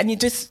gonna, and you're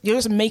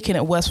just making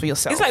it worse for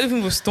yourself. It's like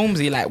even with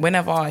Stormzy. Like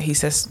whenever he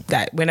says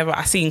that, whenever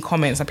I see in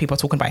comments and people are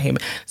talking about him,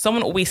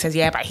 someone always says,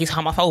 "Yeah, but he's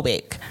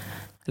homophobic."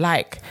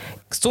 Like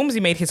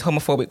Stormzy made his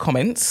homophobic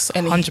comments,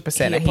 and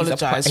 100%, and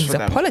he's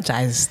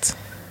apologized.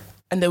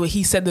 And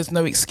he said there's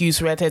no excuse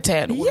for it,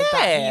 and all of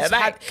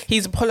that.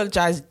 He's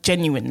apologized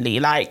genuinely.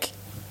 Like,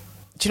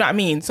 do you know what I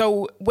mean?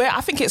 So I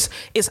think it's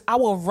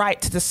our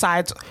right to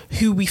decide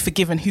who we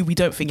forgive and who we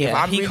don't forgive.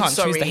 Yeah, he can't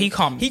choose that. He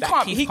can't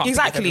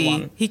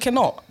exactly. He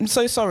cannot. I'm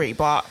so sorry,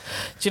 but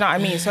do you know what I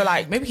mean? So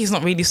like, maybe he's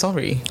not really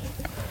sorry.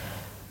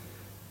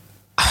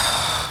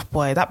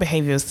 Boy, that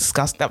behaviour was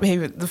disgusting.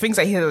 The things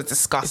that he did was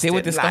disgusting. They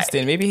were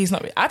disgusting. Like, maybe he's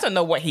not. I don't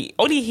know what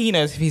only he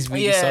knows if he's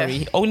really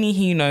sorry. Only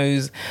he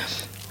knows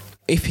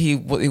if it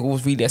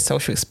was really a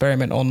social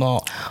experiment or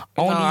not.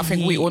 I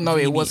think we all know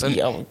it wasn't.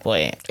 Oh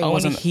boy,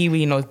 only he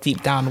really knows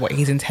deep down what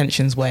his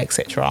intentions were,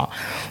 etc.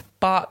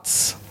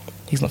 But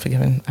he's not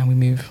forgiven, and we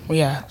move.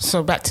 Yeah.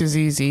 So back to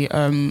Zizi.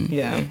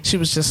 She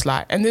was just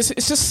like, and it's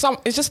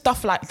just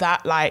stuff like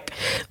that,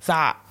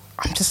 that.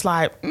 I'm just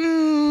like,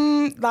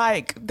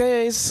 like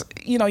there's,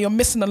 you're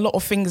missing a lot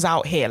of things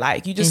out here.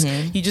 Like you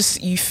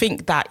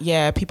think that,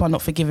 yeah, people are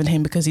not forgiving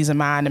him because he's a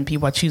man and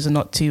people are choosing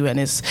not to. And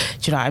do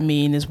you know what I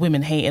mean? There's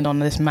women hating on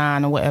this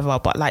man or whatever.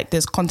 But like,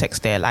 there's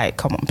context there. Like,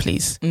 come on,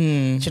 please. Do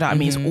you know what I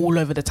mean? It's all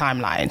over the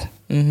timeline.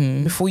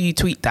 Before you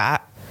tweet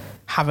that,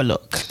 have a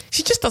look.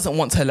 She just doesn't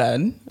want to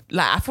learn.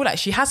 Like, I feel like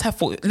she has her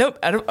fault. No,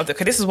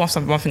 okay, this is one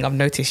thing I've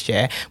noticed,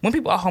 yeah. When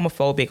people are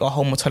homophobic or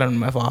homotolerant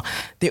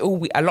or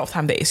whatever, a lot of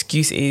time the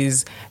excuse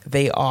is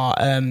they are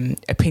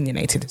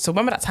opinionated. So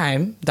remember that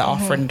time that our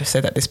friend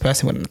said that this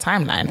person went on the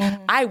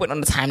timeline? I went on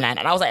the timeline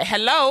and I was like,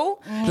 hello?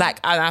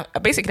 Like,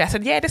 basically I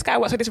said, yeah, this guy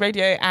works with this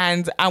radio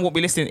and I won't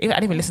be listening. I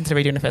didn't even listen to the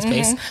radio in the first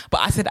place,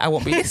 but I said I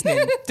won't be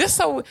listening. Just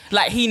so,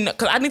 like,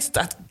 because I need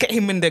to get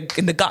him in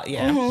the gut,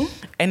 yeah?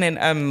 And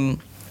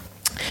then...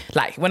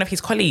 like one of his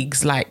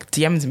colleagues like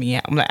DM'd me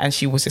and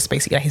she was just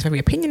basically like, he's very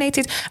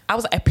opinionated. I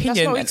was like,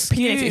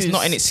 opinionated is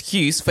not an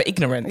excuse for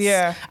ignorance.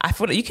 Yeah, I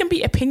feel like you can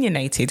be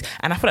opinionated,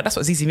 and I feel like that's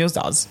what Zizi Mills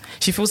does.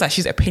 She feels like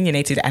she's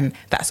opinionated and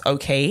that's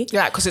okay.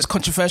 Yeah, because it's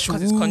controversial.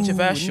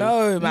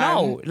 No, man.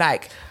 No,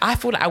 like I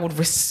feel like I would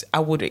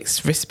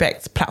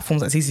respect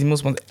platforms that Zizi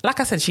Mills wants. Like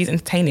I said, she's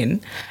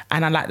entertaining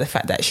and I like the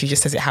fact that she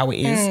just says it how it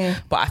is.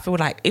 But I feel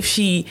like if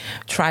she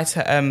tried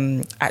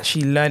to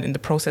actually learn in the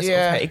process of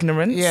her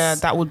ignorance,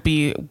 that would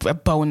be a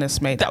bonus,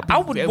 mate. I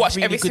would watch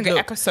every single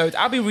episode.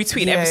 I'll be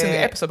retweeting every single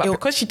episode, but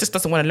because she just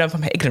doesn't want to learn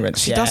from her ignorance.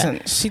 She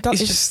doesn't.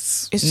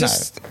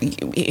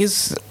 It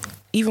is.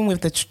 Even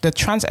with the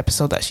trans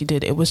episode that she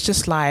did, it was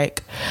just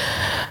like,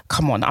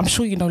 come on, I'm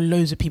sure you know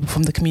loads of people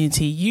from the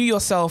community. You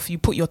yourself, you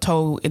put your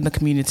toe in the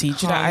community. Do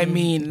you know what I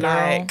mean? Girl.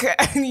 Like,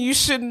 you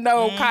should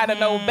know, kind of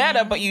know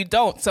better, but you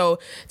don't. So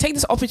take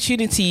this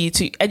opportunity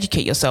to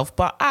educate yourself.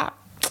 But I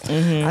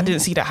didn't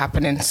see that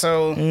happening.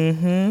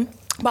 So...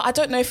 But I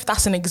don't know if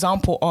that's an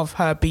example of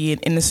her being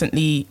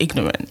innocently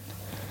ignorant.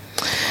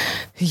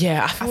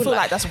 Yeah, I feel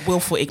like that's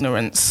willful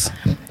ignorance.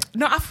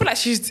 No, I feel like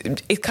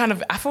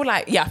I feel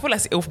like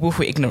it's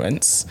willful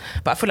ignorance,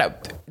 but I feel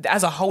like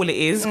as a whole it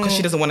is because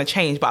she doesn't want to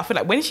change. But I feel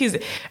like when she's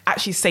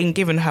actually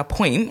given her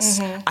points,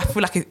 I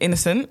feel like it's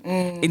innocent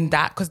in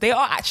that, because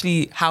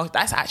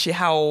that's actually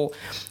how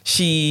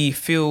she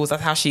feels.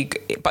 That's how she.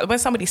 But when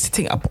somebody's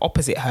sitting up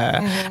opposite her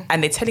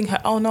and they're telling her,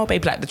 "Oh no,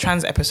 babe," like the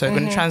trans episode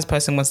when the trans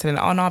person was telling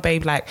her, "Oh no,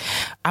 babe, like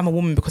I'm a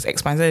woman because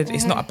X, Y, and Z."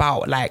 It's not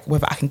about like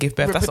whether I can give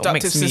birth. That's what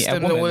makes me a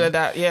woman. All of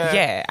that,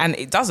 yeah, and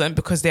it doesn't,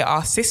 because there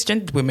are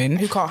cisgendered women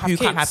who can't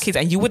have kids,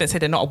 and you wouldn't say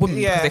they're not a woman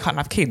because they can't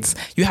have kids.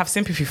 You have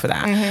sympathy for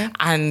that,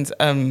 and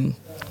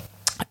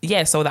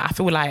so that I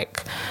feel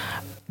like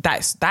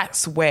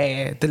that's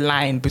where the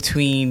line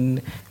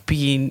between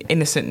being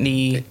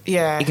innocently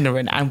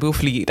ignorant and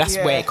willfully, that's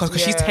where,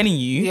 because she's telling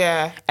you,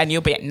 and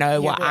you'll be like,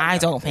 no, I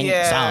don't think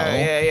so.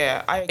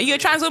 Are you a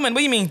trans woman? What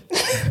do you mean?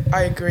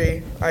 I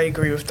agree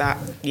with that.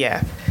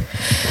 Yeah.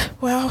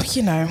 Well,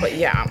 you know. But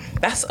yeah,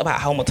 that's about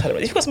homotolerant.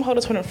 If you've got some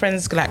homotolerant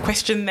friends, like,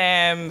 question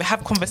them,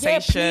 have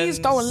conversations. Yeah, please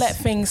don't let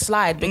things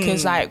slide,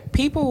 because like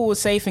people will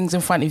say things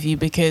in front of you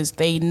because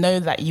they know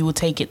that you will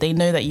take it. They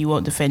know that you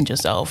won't defend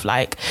yourself.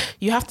 Like,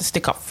 you have to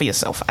stick up for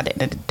yourself at the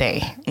end of the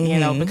day, you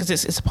know, because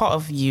it's a part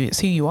of you. It's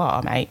who you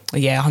are, mate.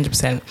 Yeah,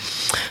 100%.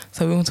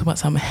 So we want to talk about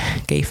some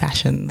gay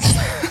fashions.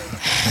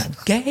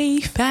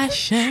 Gay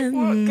fashions.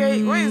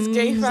 What is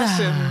gay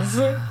fashions?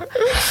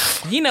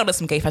 You know there's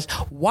some gay fashions.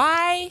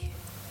 Why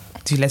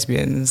do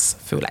lesbians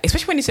feel like,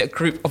 especially when you see a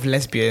group of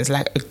lesbians,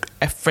 like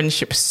a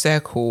friendship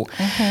circle,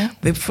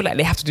 they feel like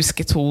they have to do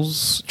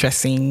Skittles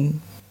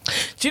dressing?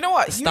 Do you know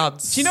what?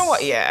 Studs. Do you know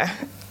what? Yeah.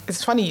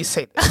 It's funny you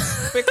say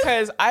that,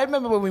 because I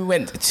remember when we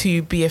went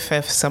to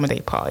BFF Summer Day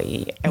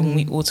Party and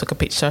we all took a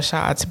picture.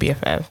 Shout out to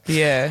BFF.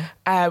 Yeah.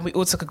 And we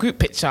all took a group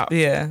picture.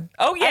 Yeah.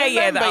 Oh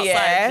yeah, the outside.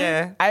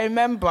 Yeah. I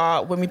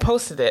remember when we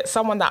posted it,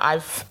 someone that I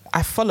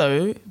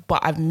follow,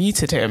 but I've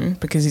muted him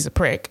because he's a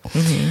prick.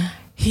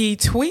 He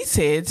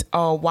tweeted,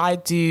 "Oh, why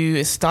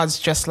do studs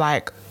dress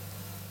like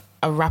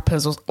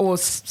rappers or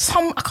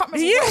some? I can't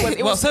remember what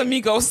it was. Some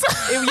Migos.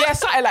 Yeah,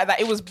 something like that.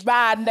 It was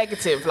bad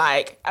negative,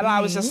 like, and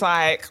I was just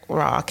like,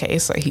 right, okay,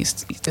 so he's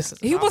just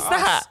Who was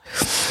that?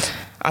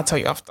 I'll tell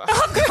you after.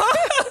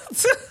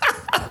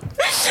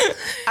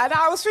 And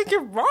I was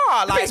thinking,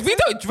 raw, like, we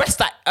don't dress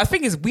like. I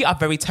think is we are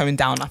very toned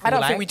down. I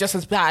don't think we're just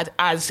as bad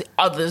as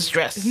others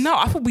dress. No,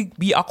 I think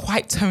we are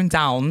quite toned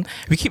down.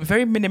 We keep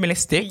very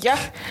minimalistic. Yeah,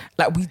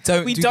 like we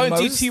don't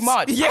do too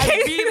much. Yeah.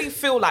 I really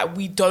feel like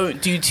we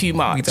don't do too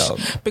much. We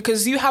don't,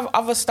 because you have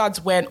other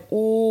studs wearing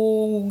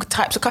all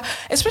types of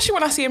especially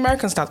when I see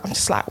American studs, I'm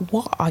just like,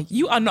 what are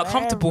you? Are not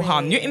comfortable,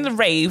 hon. You're in the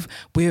rave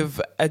with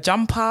a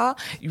jumper.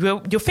 Your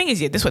thing is,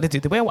 this is what they do.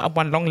 They wear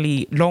one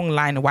long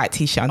line of white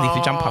t-shirt underneath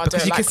the jumper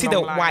because you can see the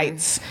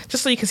whites,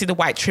 just so you can see the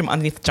white trim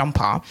underneath the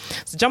jumper.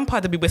 So jumper,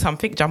 they'll be with some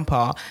thick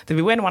jumper. They'll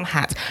be wearing one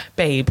hat.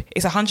 Babe,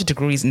 it's 100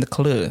 degrees in the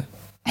club.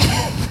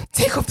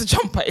 Take off the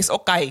jumper. It's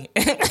okay.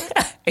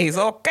 It's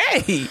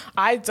okay.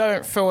 I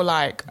don't feel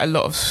like a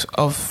lot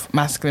of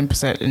masculine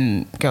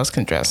presenting girls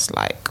can dress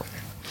like.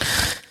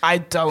 I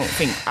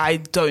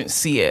don't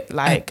see it.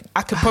 Like,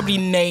 I could probably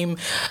name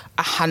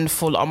a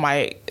handful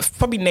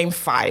probably name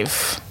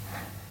 5.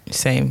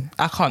 Same.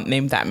 I can't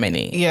name that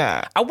many.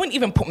 Yeah. I wouldn't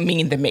even put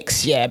me in the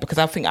mix, because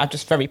I think I'm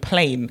just very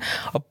plain.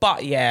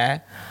 But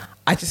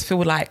I just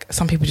feel like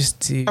some people just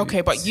do.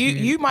 Okay, but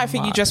you might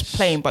think you're just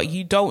plain, but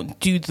you don't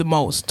do the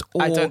most.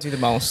 I don't do the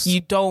most.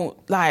 You don't,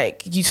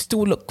 like, you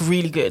still look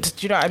really good.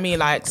 Do you know what I mean?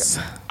 Like,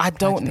 I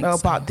don't know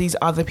about these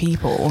other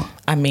people.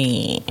 I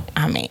mean,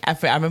 I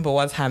remember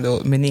one time though,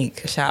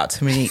 Monique, shout out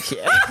to Monique.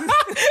 Yeah.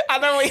 I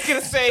know what you're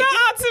going to say. Shout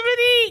out to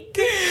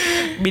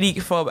Monique.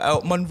 Monique from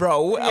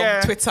Monroe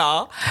on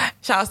Twitter.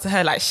 Shout out to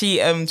her. Like, she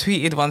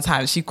tweeted one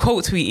time, she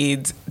quote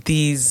tweeted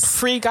these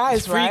 3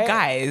 guys,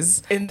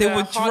 and they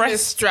were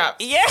dressed straps.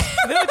 Yeah,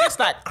 they were just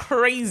like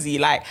crazy,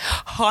 like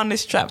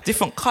harness straps,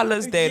 different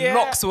colors. Their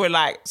locks were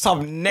like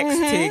some next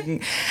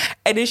thing,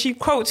 and then she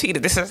quote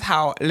tweeted, "This is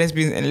how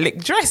lesbians and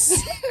lick dress."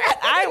 And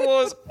I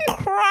was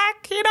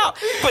cracking up,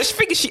 but she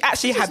figured she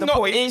actually had the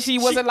point. She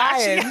wasn't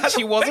lying.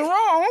 She wasn't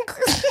wrong.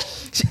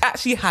 She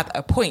actually had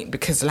a point,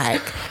 because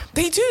like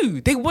they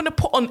want to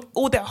put on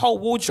all their whole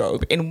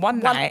wardrobe in one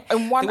night,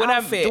 in one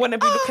outfit. They want to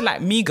be looking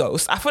like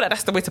Migos. I feel like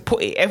that's the way to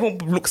put it. Everyone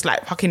looks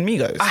like fucking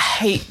Migos.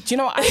 Do you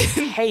know what I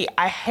hate?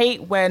 I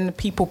hate when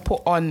people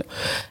put on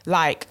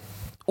like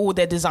all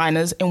their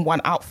designers in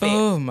one outfit.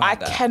 Oh my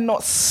God. I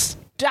cannot stand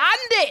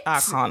it. I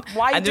can't.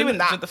 Why are you doing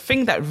that? The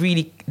thing that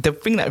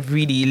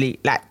really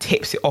like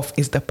tips it off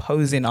is the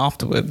posing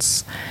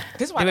afterwards.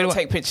 This is why I don't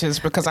take pictures,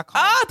 because I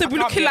can't. They will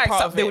looking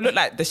like they will look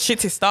like the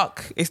shit is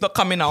stuck. It's not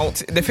coming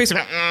out. The face is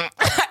like,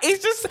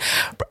 it's just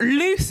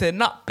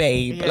loosen up,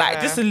 babe. Yeah.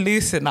 Like, just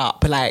loosen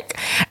up, like.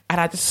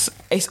 And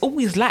it's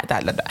always like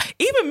that.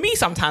 Even me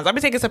sometimes. I've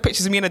been taking some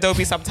pictures of me in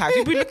Adobe sometimes.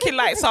 You'll be looking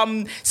like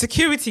some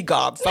security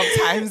guard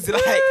sometimes.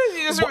 Like,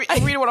 you just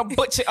really want to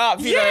butch it up,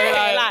 you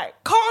know?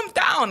 Like, calm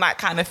down, that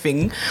kind of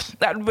thing.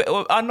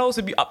 Our nose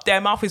would be up there,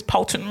 mouth is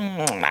potent.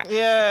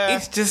 Yeah.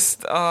 It's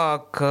just,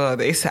 oh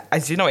God.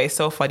 As you know, it's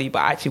so funny, but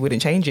I actually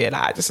wouldn't change it.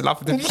 Like, I just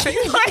love the thing.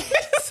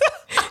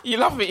 You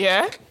love it,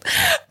 yeah?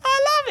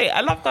 I love it.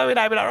 I love going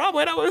out and be like, oh,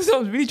 I was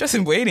really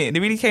dressing wearing it. They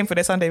really came for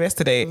their Sunday best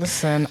today.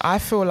 Listen, I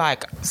feel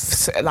like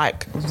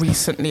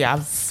recently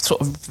I've sort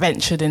of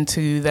ventured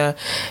into the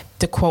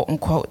quote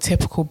unquote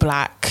typical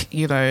black,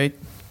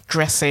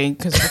 dressing,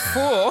 because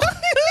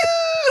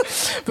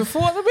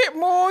before I was a bit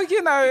more,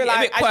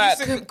 like I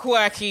used to be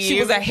quirky. She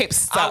was a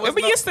hipster.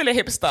 You're still a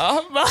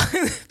hipster.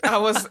 I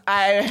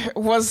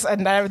was,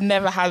 and I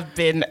never have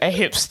been a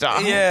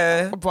hipster.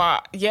 Yeah,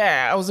 but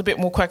I was a bit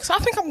more quirky. So I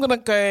think I'm gonna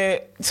go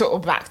sort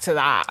of back to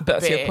that.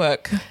 That's your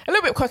quirk. A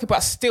little bit quirky,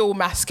 but still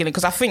masculine.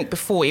 Because I think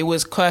before it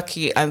was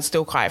quirky and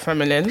still quite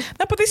feminine.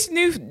 No, but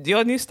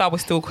your new style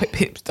was still quite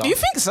hipster. Do you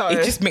think so?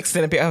 It just mixed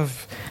in a bit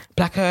of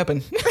black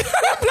urban.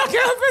 Black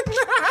urban.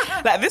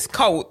 Like this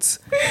coat,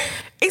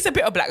 it's a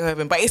bit of black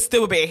urban, but it's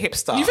still a bit of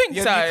hipster. You think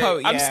your so? New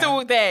coat, I'm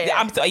still there.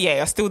 Yeah,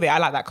 you're still there. I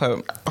like that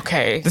coat.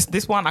 Okay.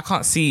 This one, I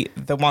can't see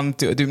the one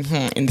doing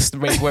in this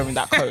rave wearing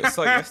that coat.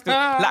 So you're still,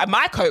 like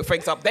my coat, for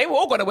example, they were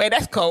all gonna wear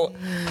that coat.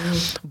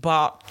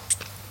 But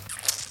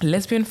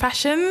lesbian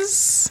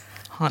fashions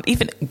aren't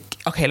even.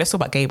 Okay, let's talk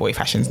about gay boy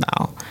fashions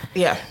now.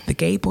 Yeah. The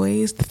gay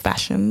boys, the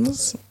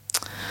fashions.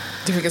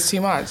 Do you think it's too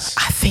much?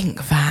 I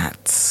think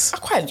that I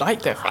quite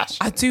like their fashion.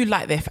 I do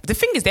like the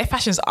thing is, their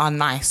fashions are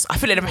nice. I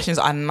feel like their fashions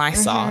are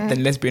nicer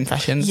than lesbian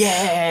fashions.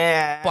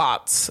 Yeah.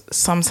 But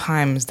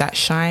sometimes that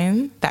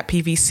shine, that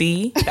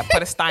PVC, that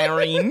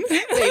polystyrene,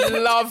 they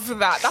love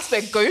that. That's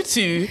their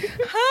go-to.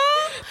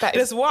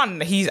 There's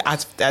one. I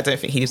don't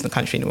think he lives in the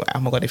country anymore. Oh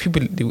my God, if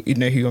people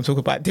know who I'm talking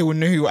about, they will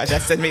know who I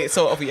just said. Made it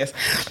so obvious.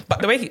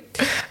 But the way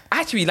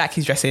I actually like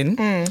his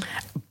dressing.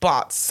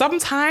 But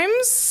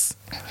sometimes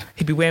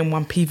he'd be wearing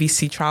one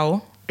PVC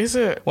trowel. Is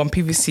it? One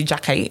PVC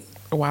jacket.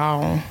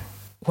 Wow.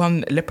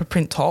 One leopard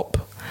print top.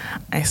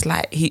 And it's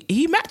like,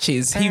 he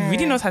matches. He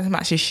really knows how to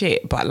match his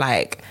shit. But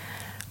like,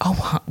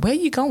 Oh, where are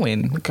you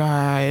going?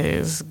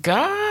 Guys. Do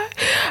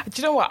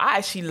you know what? I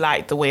actually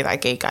like the way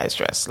that gay guys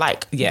dress.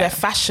 Like, their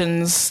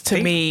fashions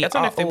to me. I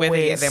don't know if where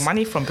they get their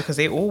money from, because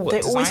they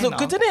always look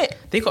good, didn't it?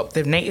 They got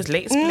the latest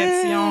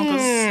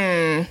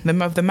Balenciagas,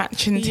 the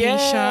matching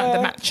t-shirt,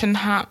 the matching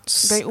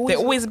hats. They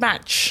always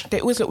match.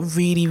 They always look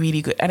really,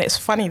 really good. And it's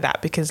funny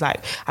that, because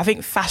like, I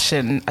think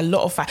fashion,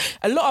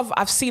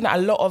 I've seen that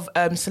a lot of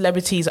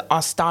celebrities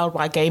are styled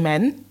by gay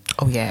men.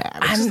 Oh yeah,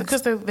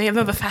 because they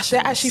know the fashion.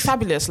 They're actually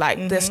fabulous.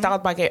 Like, they're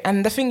styled by gay.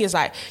 And the thing is,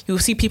 like, you'll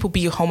see people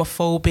be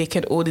homophobic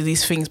and all of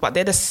these things, but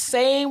they're the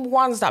same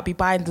ones that be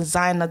buying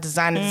designer.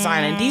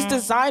 And these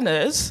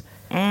designers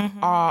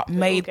are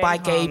made by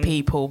gay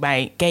people,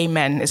 mate. Gay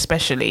men,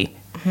 especially.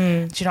 Do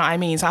you know what I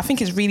mean? So I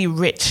think it's really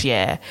rich,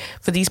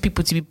 for these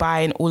people to be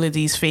buying all of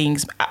these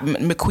things.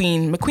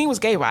 McQueen was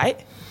gay, right?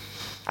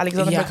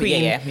 Alexander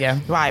McQueen. Yeah.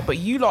 Right, but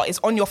you lot, it's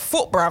on your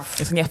foot, bruv.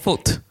 It's on your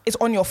foot. It's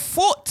on your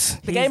foot.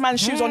 The gay man's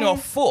shoes on your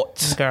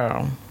foot.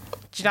 Girl.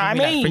 Do you know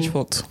what I mean? Fridge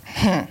foot.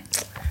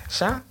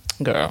 Sure.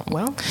 Girl.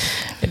 Well,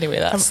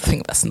 anyway, I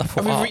think that's enough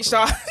for we've reached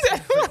our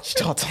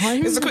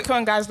time. It's a quick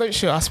one, guys. Don't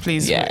shoot us,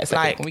 please. Yeah, it's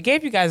like we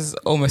gave you guys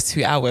almost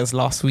 2 hours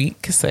last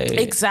week, so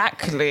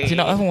exactly. Do you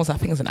know, other ones I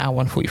think it's an hour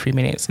and 43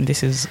 minutes, and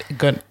this is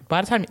good.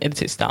 By the time you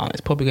edit it down, it's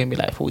probably going to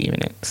be like 40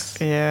 minutes.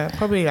 Yeah,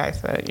 probably like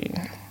 30.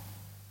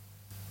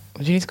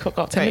 Do you need to cook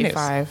up 10 minutes?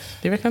 35.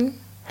 Do you reckon?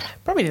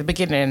 Probably the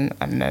beginning,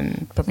 and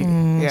then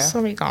probably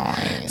Sorry,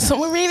 guys. So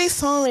we're really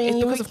sorry. It's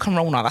because of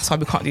Corona. That's why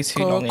we can't do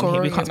too long in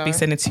here. We can't be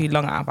sending too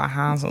long out of our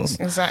houses.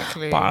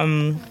 Exactly. But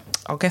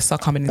our guests are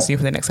coming in soon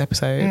for the next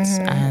episodes,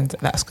 and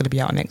that's going to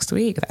be out next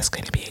week. That's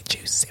going to be a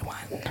juicy one.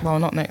 Well,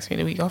 not next week,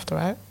 the week after,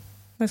 right?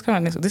 It's coming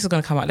out next. This is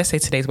going to come out. Let's say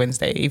today's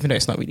Wednesday, even though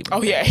it's not really.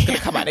 Oh yeah, it's going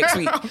to come out next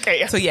week. Okay.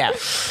 Yeah. So yeah,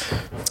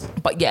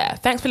 but yeah,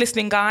 thanks for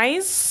listening,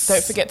 guys.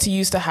 Don't forget to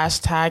use the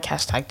hashtag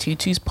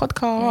 #Tutus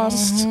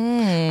podcast,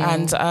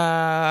 and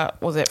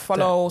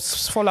follow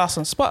us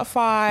on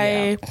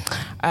Spotify,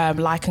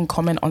 like and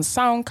comment on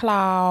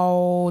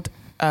SoundCloud.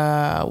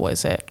 What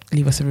is it?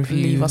 Leave us a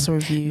review.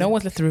 No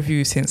one's left a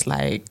review since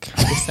like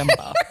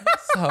December.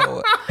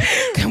 So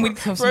can we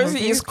have some Rosie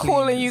reviews, is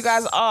calling you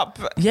guys up.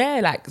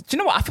 Yeah, like, do you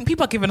know what? I think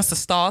people are giving us the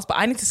stars, but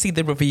I need to see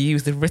the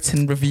reviews, the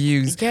written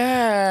reviews.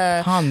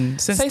 Yeah.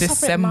 Since Say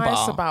December.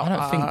 Nice about I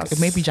don't think,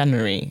 maybe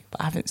January,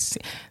 but I haven't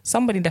seen.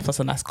 Somebody left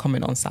us a nice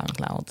comment on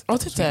SoundCloud. Oh,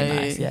 did they?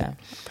 Nice, yeah.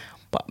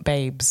 But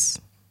babes,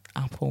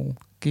 Apple,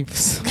 give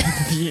us a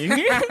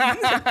review.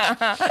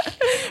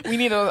 We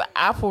need those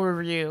Apple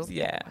reviews.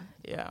 Yeah.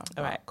 Yeah.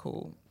 All right,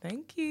 cool.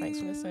 Thank you. Thanks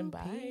for listening.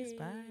 Bye. Peace,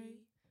 bye.